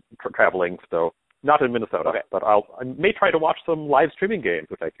 I'll be traveling, so not in Minnesota. Okay. But I may try to watch some live streaming games,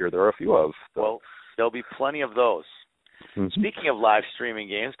 which I hear there are a few of. So. Well, there'll be plenty of those. Mm-hmm. Speaking of live streaming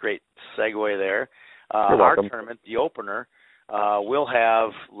games, great segue there. Our tournament, the opener, we'll have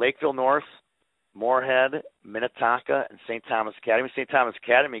Lakeville North, Moorhead, Minnetonka, and St. Thomas Academy. St. Thomas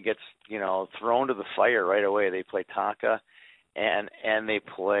Academy gets, thrown to the fire right away. They play Tonka, and they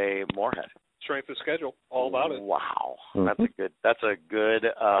play Moorhead. Strength of schedule, all about it. Wow, that's a good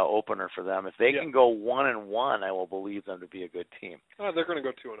opener for them. If they can go 1-1, I will believe them to be a good team. They're going to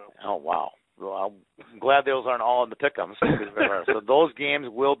go 2-0. Oh wow. Well, I'm glad those aren't all in the pick'ems. So those games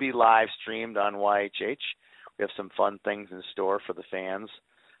will be live streamed on YHH. We have some fun things in store for the fans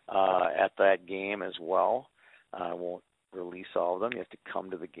at that game as well. I won't release all of them. You have to come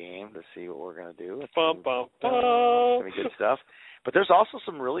to the game to see what we're going to do. It's going to be good stuff. But there's also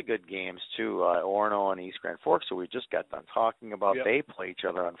some really good games, too. Orono and East Grand Forks, so we just got done talking about. Yep. They play each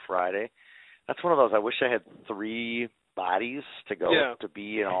other on Friday. That's one of those. I wish I had 3 bodies to go to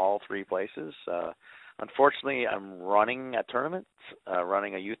be in all 3 places. Unfortunately, I'm running a tournament,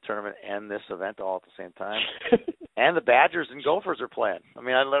 running a youth tournament and this event all at the same time. And the Badgers and Gophers are playing. I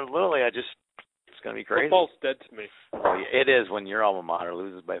mean, it's going to be crazy. Football's dead to me. Oh, yeah, it is when your alma mater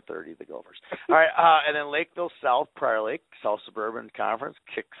loses by 30, the Gophers. All right, and then Lakeville South, Prior Lake, South Suburban Conference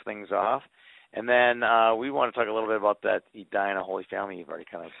kicks things off. And then we want to talk a little bit about that Edina Holy Family you've already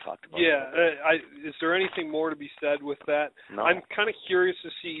kind of talked about. Yeah. Is there anything more to be said with that? No. I'm kind of curious to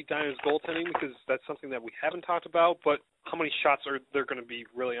see Edina's goaltending because that's something that we haven't talked about, but how many shots are there going to be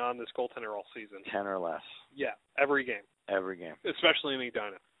really on this goaltender all season? 10 or less. Yeah, every game. Every game. Especially in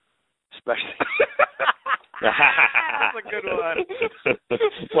Edina. Especially. That's a good one.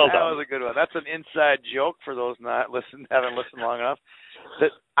 Well done. That was a good one. That's an inside joke for those haven't listened long enough.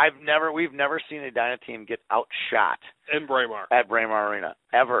 That we've never seen a Edina team get outshot in Braemar at Braemar Arena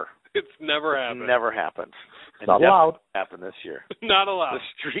ever. It's never happened. It's never happened. It's not allowed. Happened this year. Not allowed. The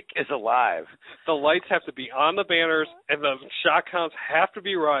streak is alive. The lights have to be on the banners, and the shot counts have to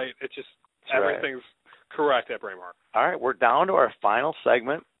be right. It's just everything's correct at Braemar. All right, we're down to our final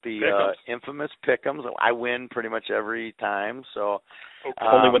segment, the infamous pick'ems. I win pretty much every time, so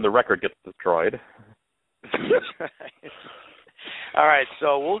only when the record gets destroyed. All right,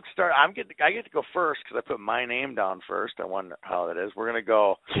 so we'll start. I get to go first because I put my name down first. I wonder how that is. We're going to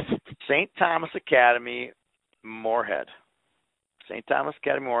go St. Thomas Academy Moorhead. St. Thomas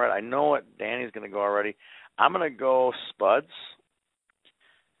Academy Moorhead. I know what Danny's going to go already. I'm going to go Spuds.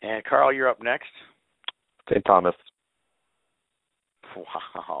 And Carl, you're up next. St. Thomas.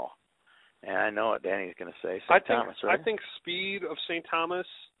 Wow. And I know what Danny's going to say. St. Thomas, right? I think speed of St. Thomas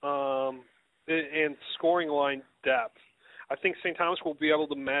and scoring line depth. I think St. Thomas will be able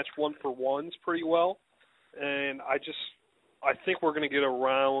to match one-for-ones pretty well. And I think we're going to get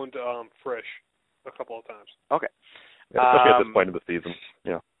around Frisch a couple of times. Okay. Yeah, especially at this point of the season.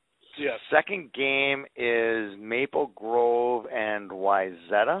 Yeah. Yes. Second game is Maple Grove and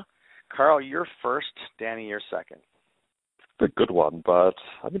Wayzata. Carl, you're first. Danny, you're second. It's a good one, but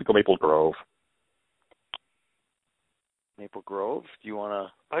I'm going to go Maple Grove. Maple Grove? Do you want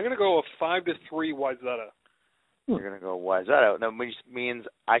to? I'm going to go a 5-3 Wayzata. You're going to go Wayzata. That means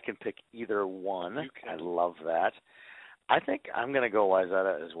I can pick either one. You can. I love that. I think I'm going to go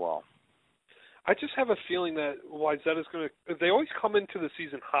Wayzata as well. I just have a feeling that Wayzata's going to – they always come into the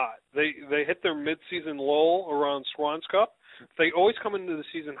season hot. They hit their mid-season lull around Swans Cup. They always come into the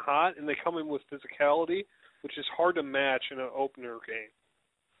season hot, and they come in with physicality, which is hard to match in an opener game.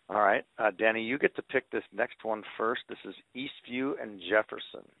 All right. Danny, you get to pick this next one first. This is Eastview and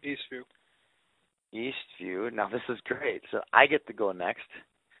Jefferson. Eastview. Now, this is great. So I get to go next.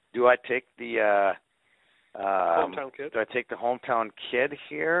 Do I take the hometown kid? Do I take the hometown kid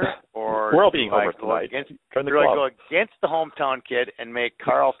here, or we're all being homer tonight? Do I go against the hometown kid and make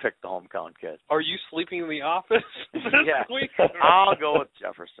Carl pick the hometown kid? Are you sleeping in the office this week? I'll go with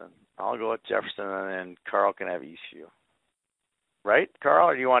Jefferson. And then Carl can have Eastview. Right, Carl,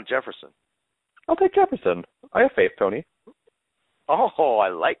 or do you want Jefferson? I'll take Jefferson. I have faith, Tony. Oh, I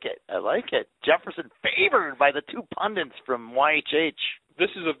like it. Jefferson favored by the two pundits from YHH. This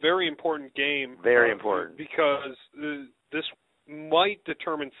is a very important game. Very important. Because this might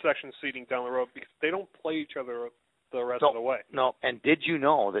determine section seating down the road because they don't play each other the rest of the way. No, and did you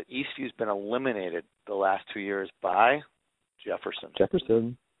know that Eastview's been eliminated the last 2 years by Jefferson.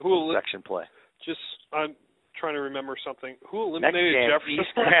 Section play. I'm trying to remember something. Who eliminated Next game, Jefferson?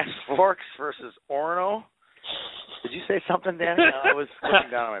 East Grand Forks versus Orono. Did you say something, Danny? I was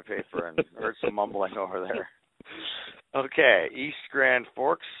looking down at my paper and heard some mumbling over there. Okay, East Grand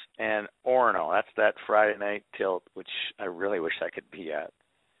Forks and Orono. That's that Friday night tilt, which I really wish I could be at.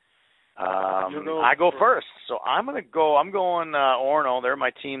 I go first, so I'm going Orono. They're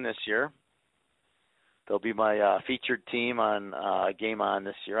my team this year. They'll be my featured team on Game On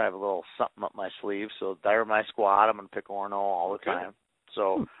this year. I have a little something up my sleeve, so they're my squad. I'm going to pick Orono all the time.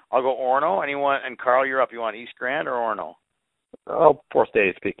 So I'll go Orono. Anyone? And Carl, you're up. You want East Grand or Orono? I'll force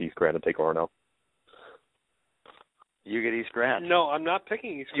Danny to pick East Grand and take Orono. You get East Grand. No, I'm not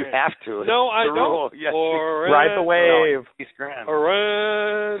picking East Grand. You have to. No, I don't. Yes. Ride the wave. No, East Grand.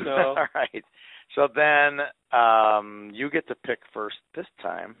 No. All right. So then you get to pick first this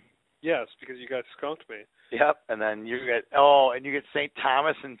time. Yes, because you guys skunked me. Yep, and then you get St.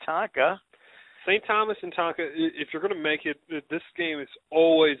 Thomas and Tonka. St. Thomas and Tonka, if you're going to make it, this game is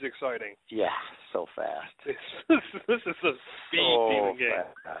always exciting. Yeah, so fast. This is a speed-demon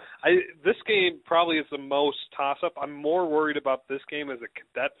game. This game probably is the most toss-up. I'm more worried about this game as a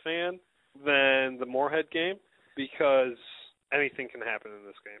Cadet fan than the Moorhead game because anything can happen in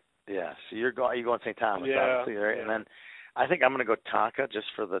this game. Yeah, so you're going St. Thomas, obviously, right? Yeah. And then I think I'm going to go Tonka just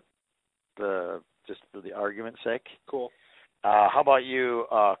for the argument's sake. Cool. How about you,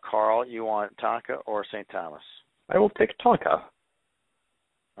 Carl? You want Tonka or St. Thomas? I will take Tonka.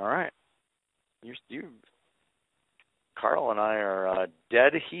 All right. You Carl and I are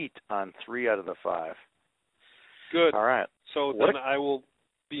dead heat on 3 out of the 5. Good. All right. So then I will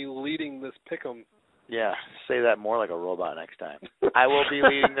be leading this pick'em. Yeah, say that more like a robot next time. I will be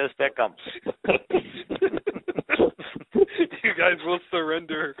leading this pick'em. You guys will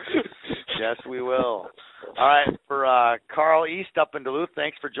surrender. Yes, we will. All right, for Carl East up in Duluth,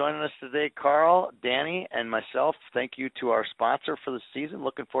 thanks for joining us today, Carl, Danny, and myself. Thank you to our sponsor for the season.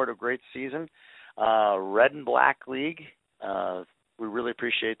 Looking forward to a great season. Red and Black League. We really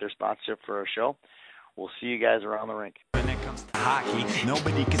appreciate their sponsorship for our show. We'll see you guys around the rink. When it comes to hockey,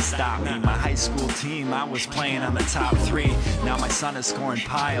 nobody can stop me. My high school team, I was playing on the top 3. Now my son is scoring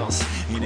piles.